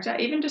female character,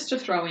 even just to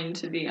throw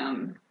into the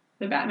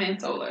Batman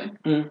solo.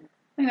 I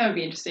think that would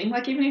be interesting.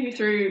 Like, even if you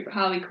threw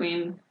Harley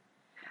Quinn...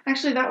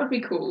 Actually, that would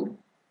be cool.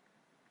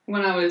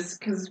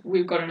 Because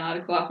we've got an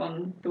article up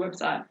on the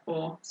website,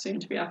 or soon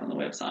to be up on the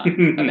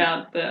website,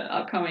 about the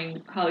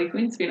upcoming Harley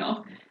Quinn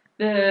spin-off.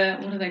 What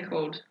are they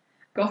called?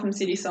 Gotham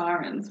City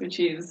Sirens, which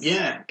is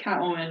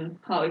Catwoman,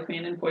 Harley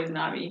Quinn, and Poison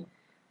Ivy.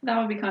 That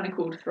would be kind of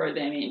cool to throw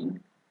them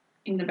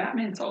in the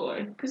Batman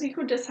solo, because you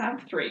could just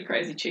have 3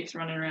 crazy chicks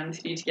running around the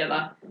city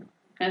together,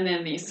 and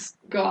then this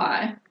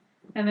guy,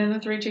 and then the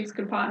 3 chicks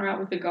could partner up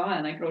with the guy,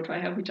 and they could all try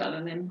to help each other,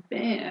 and then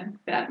bam,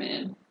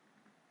 Batman.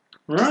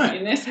 Right.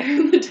 In there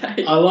saving the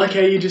day. I like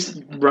how you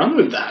just run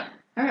with that.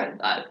 Alright,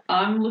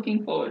 I'm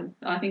looking forward.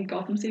 I think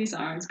Gotham City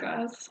Sirens,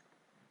 guys,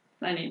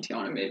 they need to go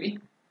on a movie.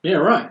 Yeah,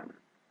 right.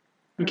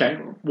 Okay,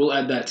 we'll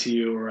add that to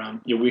your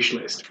wish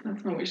list.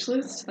 That's my wish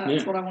list.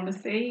 That's what I want to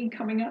see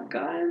coming up,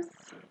 guys.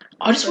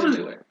 I just want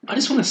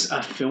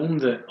a film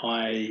that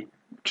I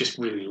just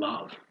really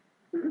love.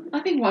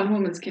 I think Wonder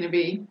Woman's going to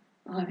be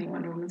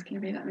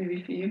that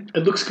movie for you.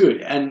 It looks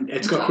good, and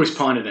it's got Chris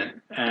Pine in it.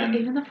 And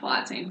even the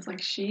fight scenes,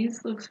 she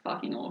looks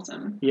fucking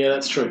awesome. Yeah,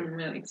 that's true. I'm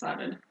really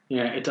excited.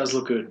 Yeah, it does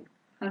look good.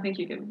 I think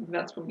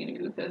that's probably going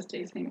to be the first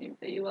DC movie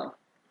that you love.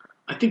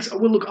 I think so.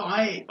 Well, look,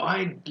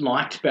 I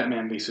liked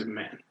Batman v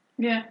Superman.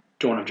 Yeah.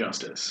 Dawn of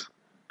Justice,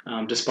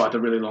 despite the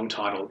really long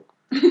title.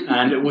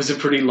 And it was a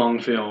pretty long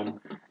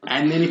film.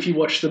 And then if you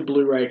watch the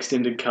Blu-ray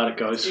extended cut, it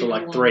goes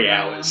for 3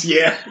 hours.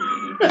 Yeah.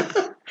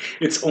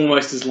 It's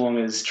almost as long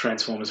as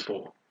Transformers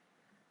 4.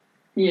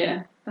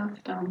 Yeah, that's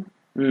dumb.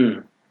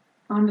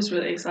 I'm just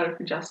really excited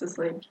for Justice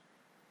League.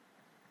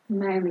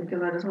 Mainly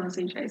because I just want to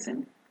see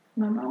Jason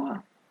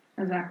Momoa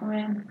as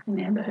Aquaman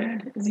and Amber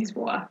Heard as his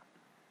wife.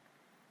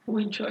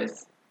 Weird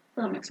choice,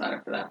 but I'm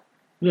excited for that.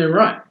 Yeah,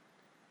 right.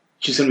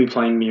 She's going to be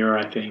playing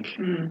Mira, I think.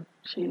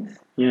 She is.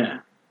 Yeah.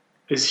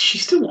 Is she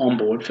still on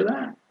board for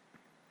that?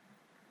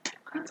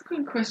 That's a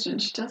good question.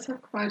 She does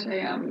have quite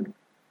a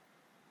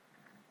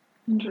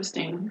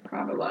interesting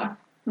private life.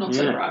 Not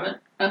so private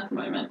at the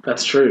moment.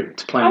 That's true.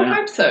 It's playing out. I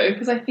hope so,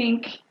 because I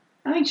think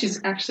she's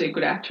actually a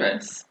good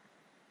actress.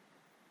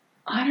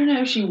 I don't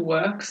know if she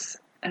works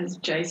as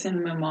Jason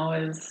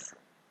Momoa's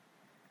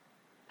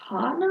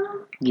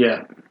partner.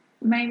 Yeah.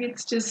 Maybe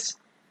it's just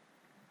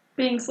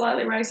being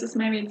slightly racist.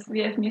 Maybe it's the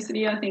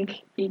ethnicity. I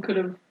think he could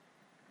have,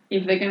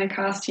 if they're going to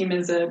cast him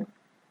as a,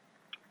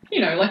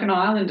 like an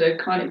islander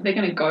kind of, they're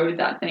going to go with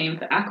that theme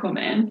for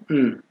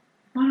Aquaman.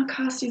 Why not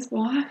cast his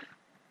wife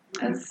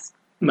as...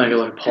 Make it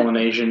like a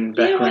Polynesian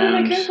background. Yeah, why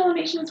not make her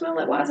Polynesian as well?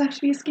 Why does it have to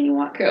be a skinny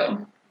white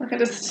girl? Okay.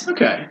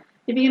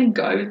 If you're going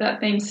to go with that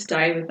theme,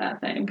 stay with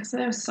that theme. Because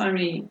there are so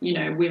many,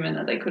 women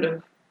that they could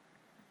have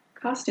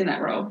cast in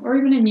that role. Or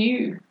even a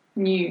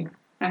new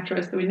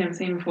actress that we've never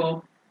seen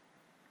before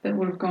that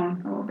would have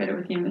gone a lot better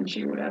with him than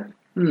she would have.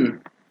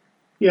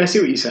 Yeah, I see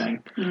what you're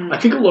saying. I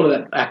think a lot of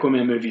that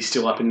Aquaman movie is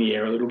still up in the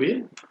air a little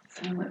bit.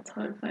 So let's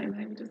hope they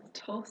maybe just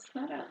toss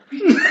that out.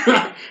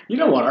 You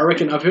know what? I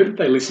reckon I've heard that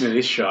they listen to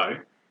this show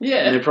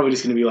Yeah. And they're probably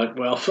just going to be like,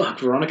 well, fuck,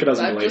 Veronica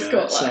doesn't I've believe just in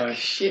got it. So,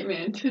 shit,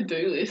 man,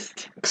 to-do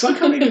list. because I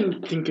can't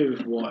even think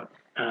of what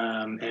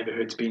Amber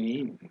Heard's been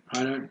in.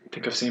 I don't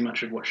think I've seen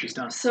much of what she's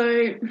done.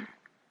 So,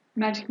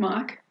 Magic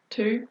Mike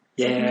 2.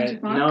 Yeah,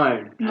 Magic Mike.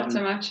 no. Not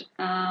so much.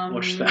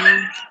 Watched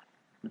that.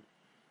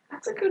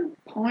 That's a good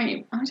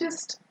point. I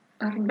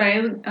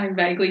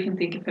vaguely can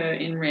think of her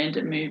in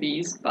random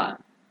movies, but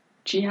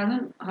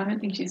I don't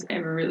think she's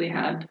ever really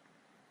had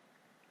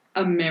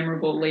a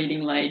memorable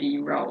leading lady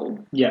role.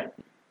 Yeah.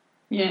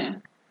 Yeah.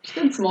 She's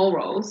done small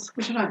roles,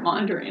 which I don't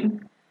mind her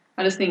in.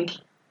 I just think,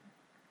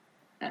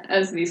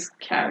 as this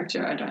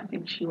character, I don't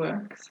think she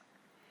works.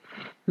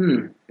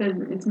 But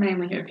it's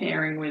mainly her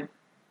pairing with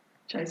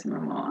Jason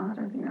Momoa. I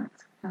don't think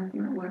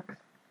that works.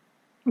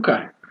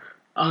 Okay.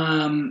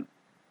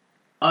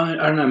 I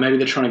don't know. Maybe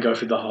they're trying to go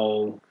for the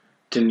whole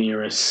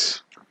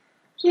Daenerys.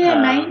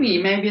 Yeah,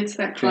 maybe. Maybe it's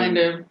that kind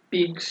thing. of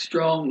big,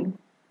 strong,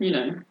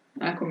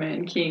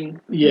 Aquaman king.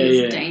 Yeah,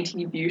 who's yeah.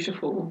 dainty,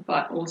 beautiful,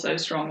 but also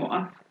strong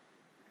wife.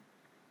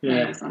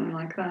 Yeah. Maybe something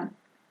like that.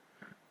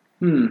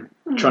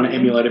 Trying to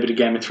emulate a bit of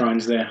Game of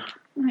Thrones there.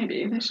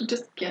 Maybe. They should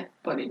just get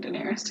bloody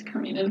Daenerys to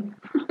come in and...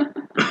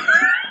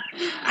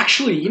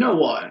 Actually, you know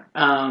what?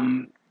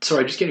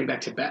 Sorry, just getting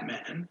back to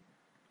Batman.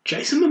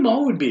 Jason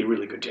Momoa would be a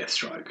really good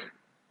Deathstroke.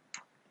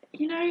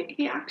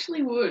 He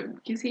actually would,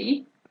 because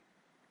he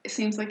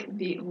seems like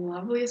the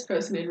loveliest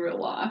person in real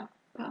life,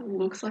 but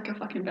looks like a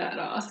fucking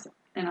badass,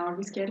 and I would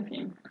be scared of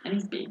him. And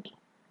he's big.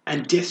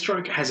 And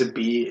Deathstroke has a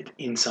beard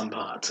in some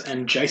parts,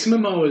 and Jason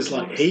Momoa is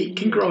like, he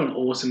can grow an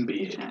awesome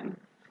beard. He can.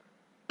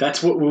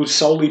 That's what we'll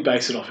solely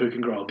base it off, who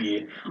can grow a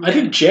beard. Yeah. I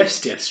think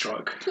Jeff's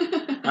Deathstroke.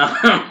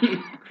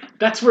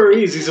 That's where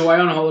he is. He's away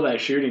on holiday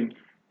shooting.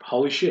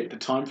 Holy shit, the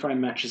time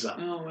frame matches up.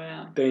 Oh,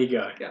 wow. There you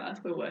go. Guys,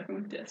 we're working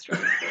with Deathstroke.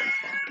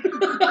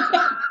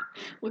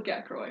 Look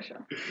out,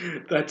 Croatia.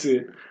 That's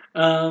it.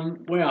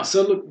 Wow,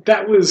 so look,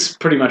 that was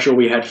pretty much all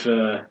we had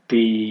for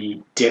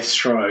the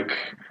Deathstroke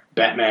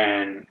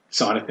Batman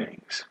side of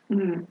things.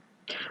 Mm.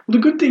 Well, the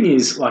good thing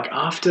is, like,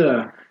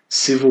 after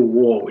Civil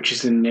War, which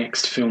is the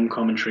next film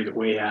commentary that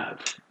we have,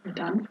 We're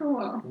done for a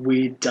while.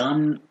 we're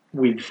done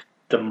with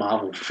the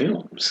Marvel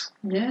films.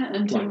 Yeah,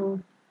 until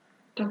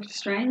Doctor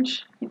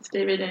Strange hits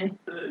DVD.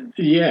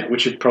 Yeah,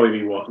 which would probably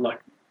be,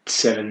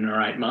 7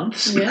 or 8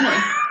 months?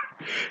 Yeah.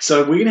 So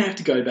we're going to have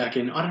to go back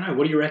and, I don't know,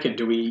 what do you reckon?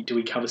 Do we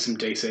cover some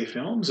DC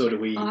films, or do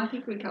we... I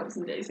think we cover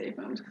some DC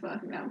films, because I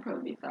think that would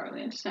probably be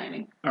thoroughly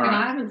entertaining. All And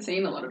right. I haven't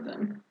seen a lot of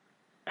them.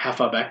 How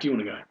far back do you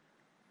want to go?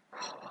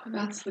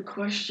 That's the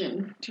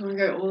question. Do you want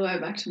to go all the way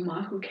back to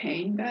Michael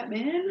Caine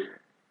Batman?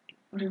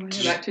 Or do you want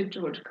to go back to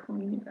George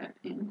Clooney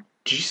Batman?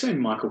 Did you say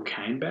Michael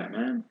Caine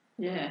Batman?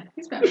 Yeah,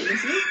 he's Batman,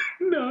 isn't he?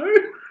 No.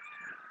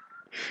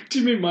 Do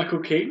you mean Michael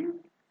Keaton?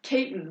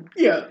 Keaton.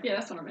 Yeah. Yeah,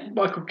 that's what I meant.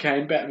 Michael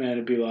Caine Batman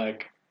would be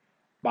like,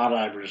 my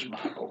name is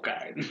Michael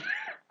Caine.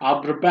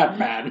 I'm the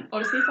Batman. Oh,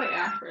 does he play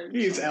Alfred?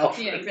 He's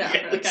Alfred. Yeah,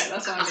 exactly. Yes. Okay,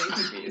 that's why I'm being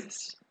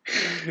confused.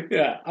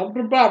 Yeah, I'm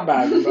the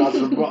Batman,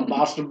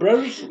 Master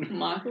Bruce.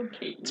 Michael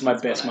Keaton. It's my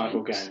that's best what I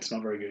Michael meant. Caine. It's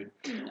not very good.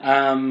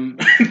 No.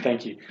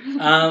 Thank you.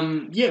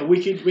 Yeah,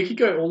 we could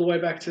go all the way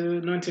back to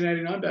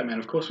 1989 Batman.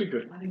 Of course we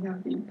could. I think that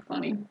would be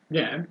funny.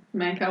 Yeah.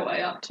 Make our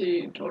way up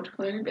to George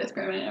Clooney, best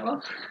Batman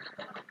ever.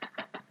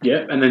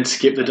 Yeah, and then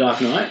skip the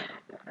Dark Knight.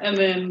 And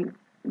then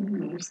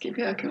skip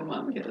our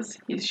Killmonger because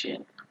he's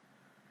shit.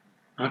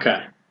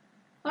 Okay.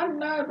 I don't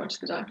know, I'd watch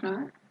The Dark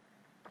Knight.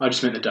 I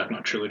just meant the Dark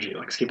Knight trilogy.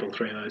 Like, skip all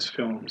 3 of those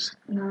films.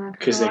 No,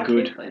 'Cause they're I like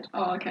good. Heath Ledger.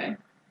 Oh, okay.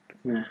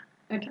 Yeah.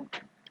 Okay.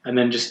 And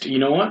then just, you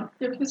know what?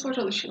 Yeah, just watch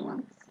all the shit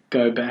ones.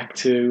 Go back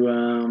to,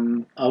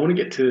 I want to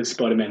get to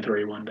Spider-Man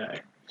 3 one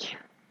day.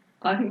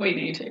 I think we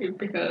need to,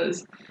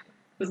 because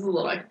there's a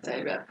lot I could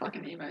say about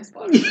fucking emo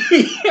Spider-Man.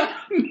 Yeah,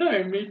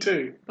 no, me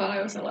too. But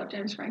I also love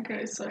James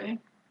Franco, so I'd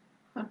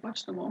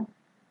watch them all.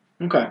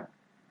 Okay,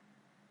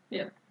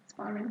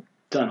 Spider-Man.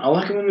 done. I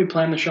like it when we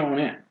plan the show on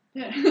air.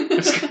 Yeah.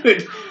 That's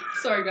good.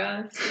 Sorry,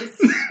 guys. It's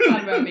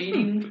part of our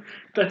meeting.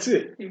 That's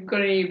it. If you've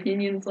got any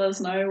opinions, let us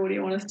know. What do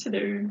you want us to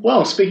do?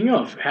 Well, speaking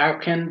of, how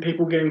can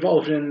people get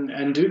involved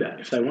and do that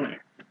if they want to?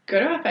 Go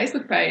to our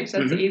Facebook page.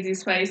 That's Mhm. the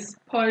easiest place.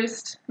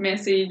 Post,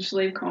 message,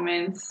 leave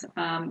comments.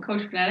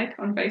 Culture Fanatic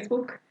on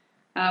Facebook.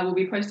 We'll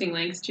be posting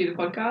links to the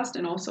podcast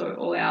and also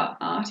all our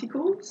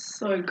articles.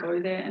 So go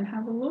there and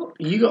have a look.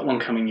 You got one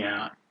coming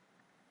out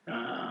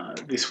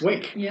this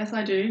week. Yes,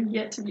 I do.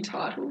 Yet to be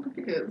titled,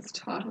 because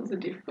titles are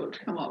difficult to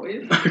come up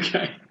with.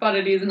 Okay. But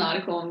it is an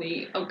article on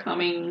the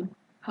upcoming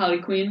Harley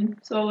Quinn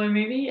solo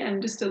movie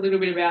and just a little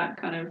bit about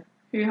kind of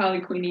who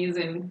Harley Quinn is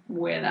and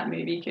where that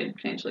movie could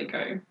potentially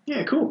go.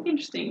 Yeah, cool.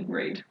 Interesting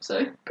read.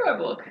 So go have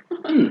a look.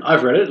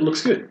 I've read it. It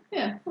looks good.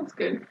 Yeah, that's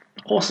good.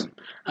 Awesome.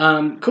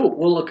 Cool.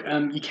 Well, look,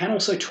 you can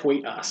also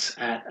tweet us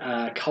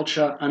at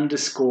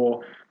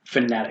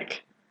culture_fanatic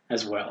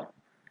as well.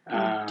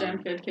 Don't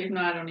forget to keep an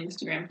eye on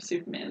Instagram for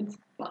Superman's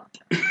butt.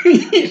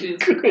 It is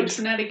Good.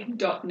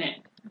 culturefanatic.net.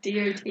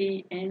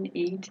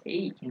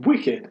 DOTNET.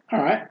 Wicked.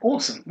 All right.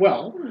 Awesome.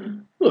 Well,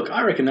 look,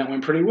 I reckon that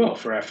went pretty well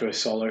for our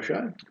first solo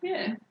show.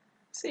 Yeah.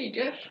 See you,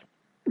 Jeff.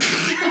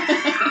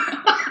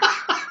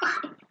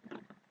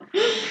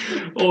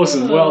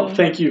 Awesome. Well,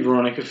 thank you,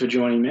 Veronica, for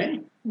joining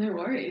me. No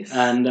worries.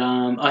 And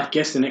I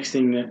guess the next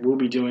thing that we'll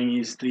be doing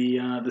is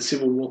the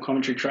Civil War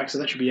commentary track, so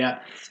that should be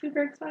out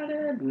super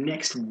excited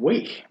next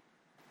week.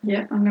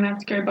 Yeah, I'm going to have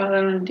to go buy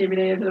that on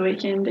DVD over the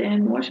weekend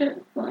and watch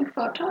it like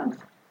 5 times.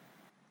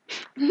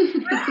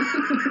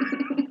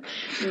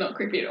 Not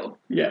creepy at all.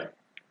 Yeah.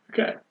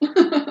 Okay.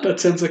 That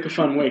sounds like a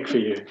fun week for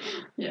you.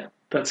 Yeah.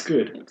 That's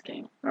good. It's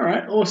keen. All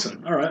right.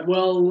 Awesome. All right.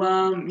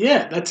 Well,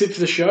 yeah, that's it for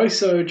the show.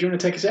 So do you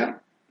want to take us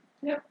out?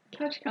 Yep.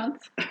 Catch you,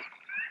 cunts.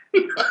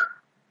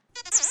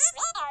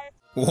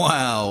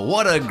 Wow,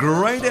 what a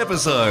great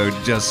episode.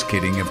 Just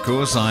kidding, of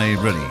course. I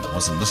really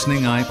wasn't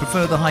listening. I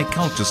prefer the high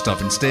culture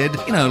stuff instead.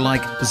 You know,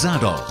 like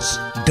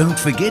Zardoz. Don't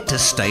forget to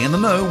stay in the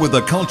know with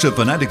the Culture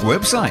Fanatic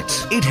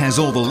website. It has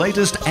all the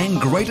latest and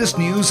greatest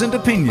news and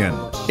opinion.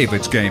 If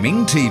it's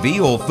gaming,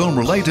 TV or film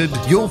related,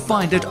 you'll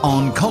find it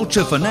on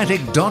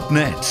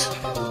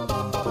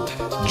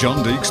culturefanatic.net.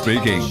 John Deek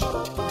speaking.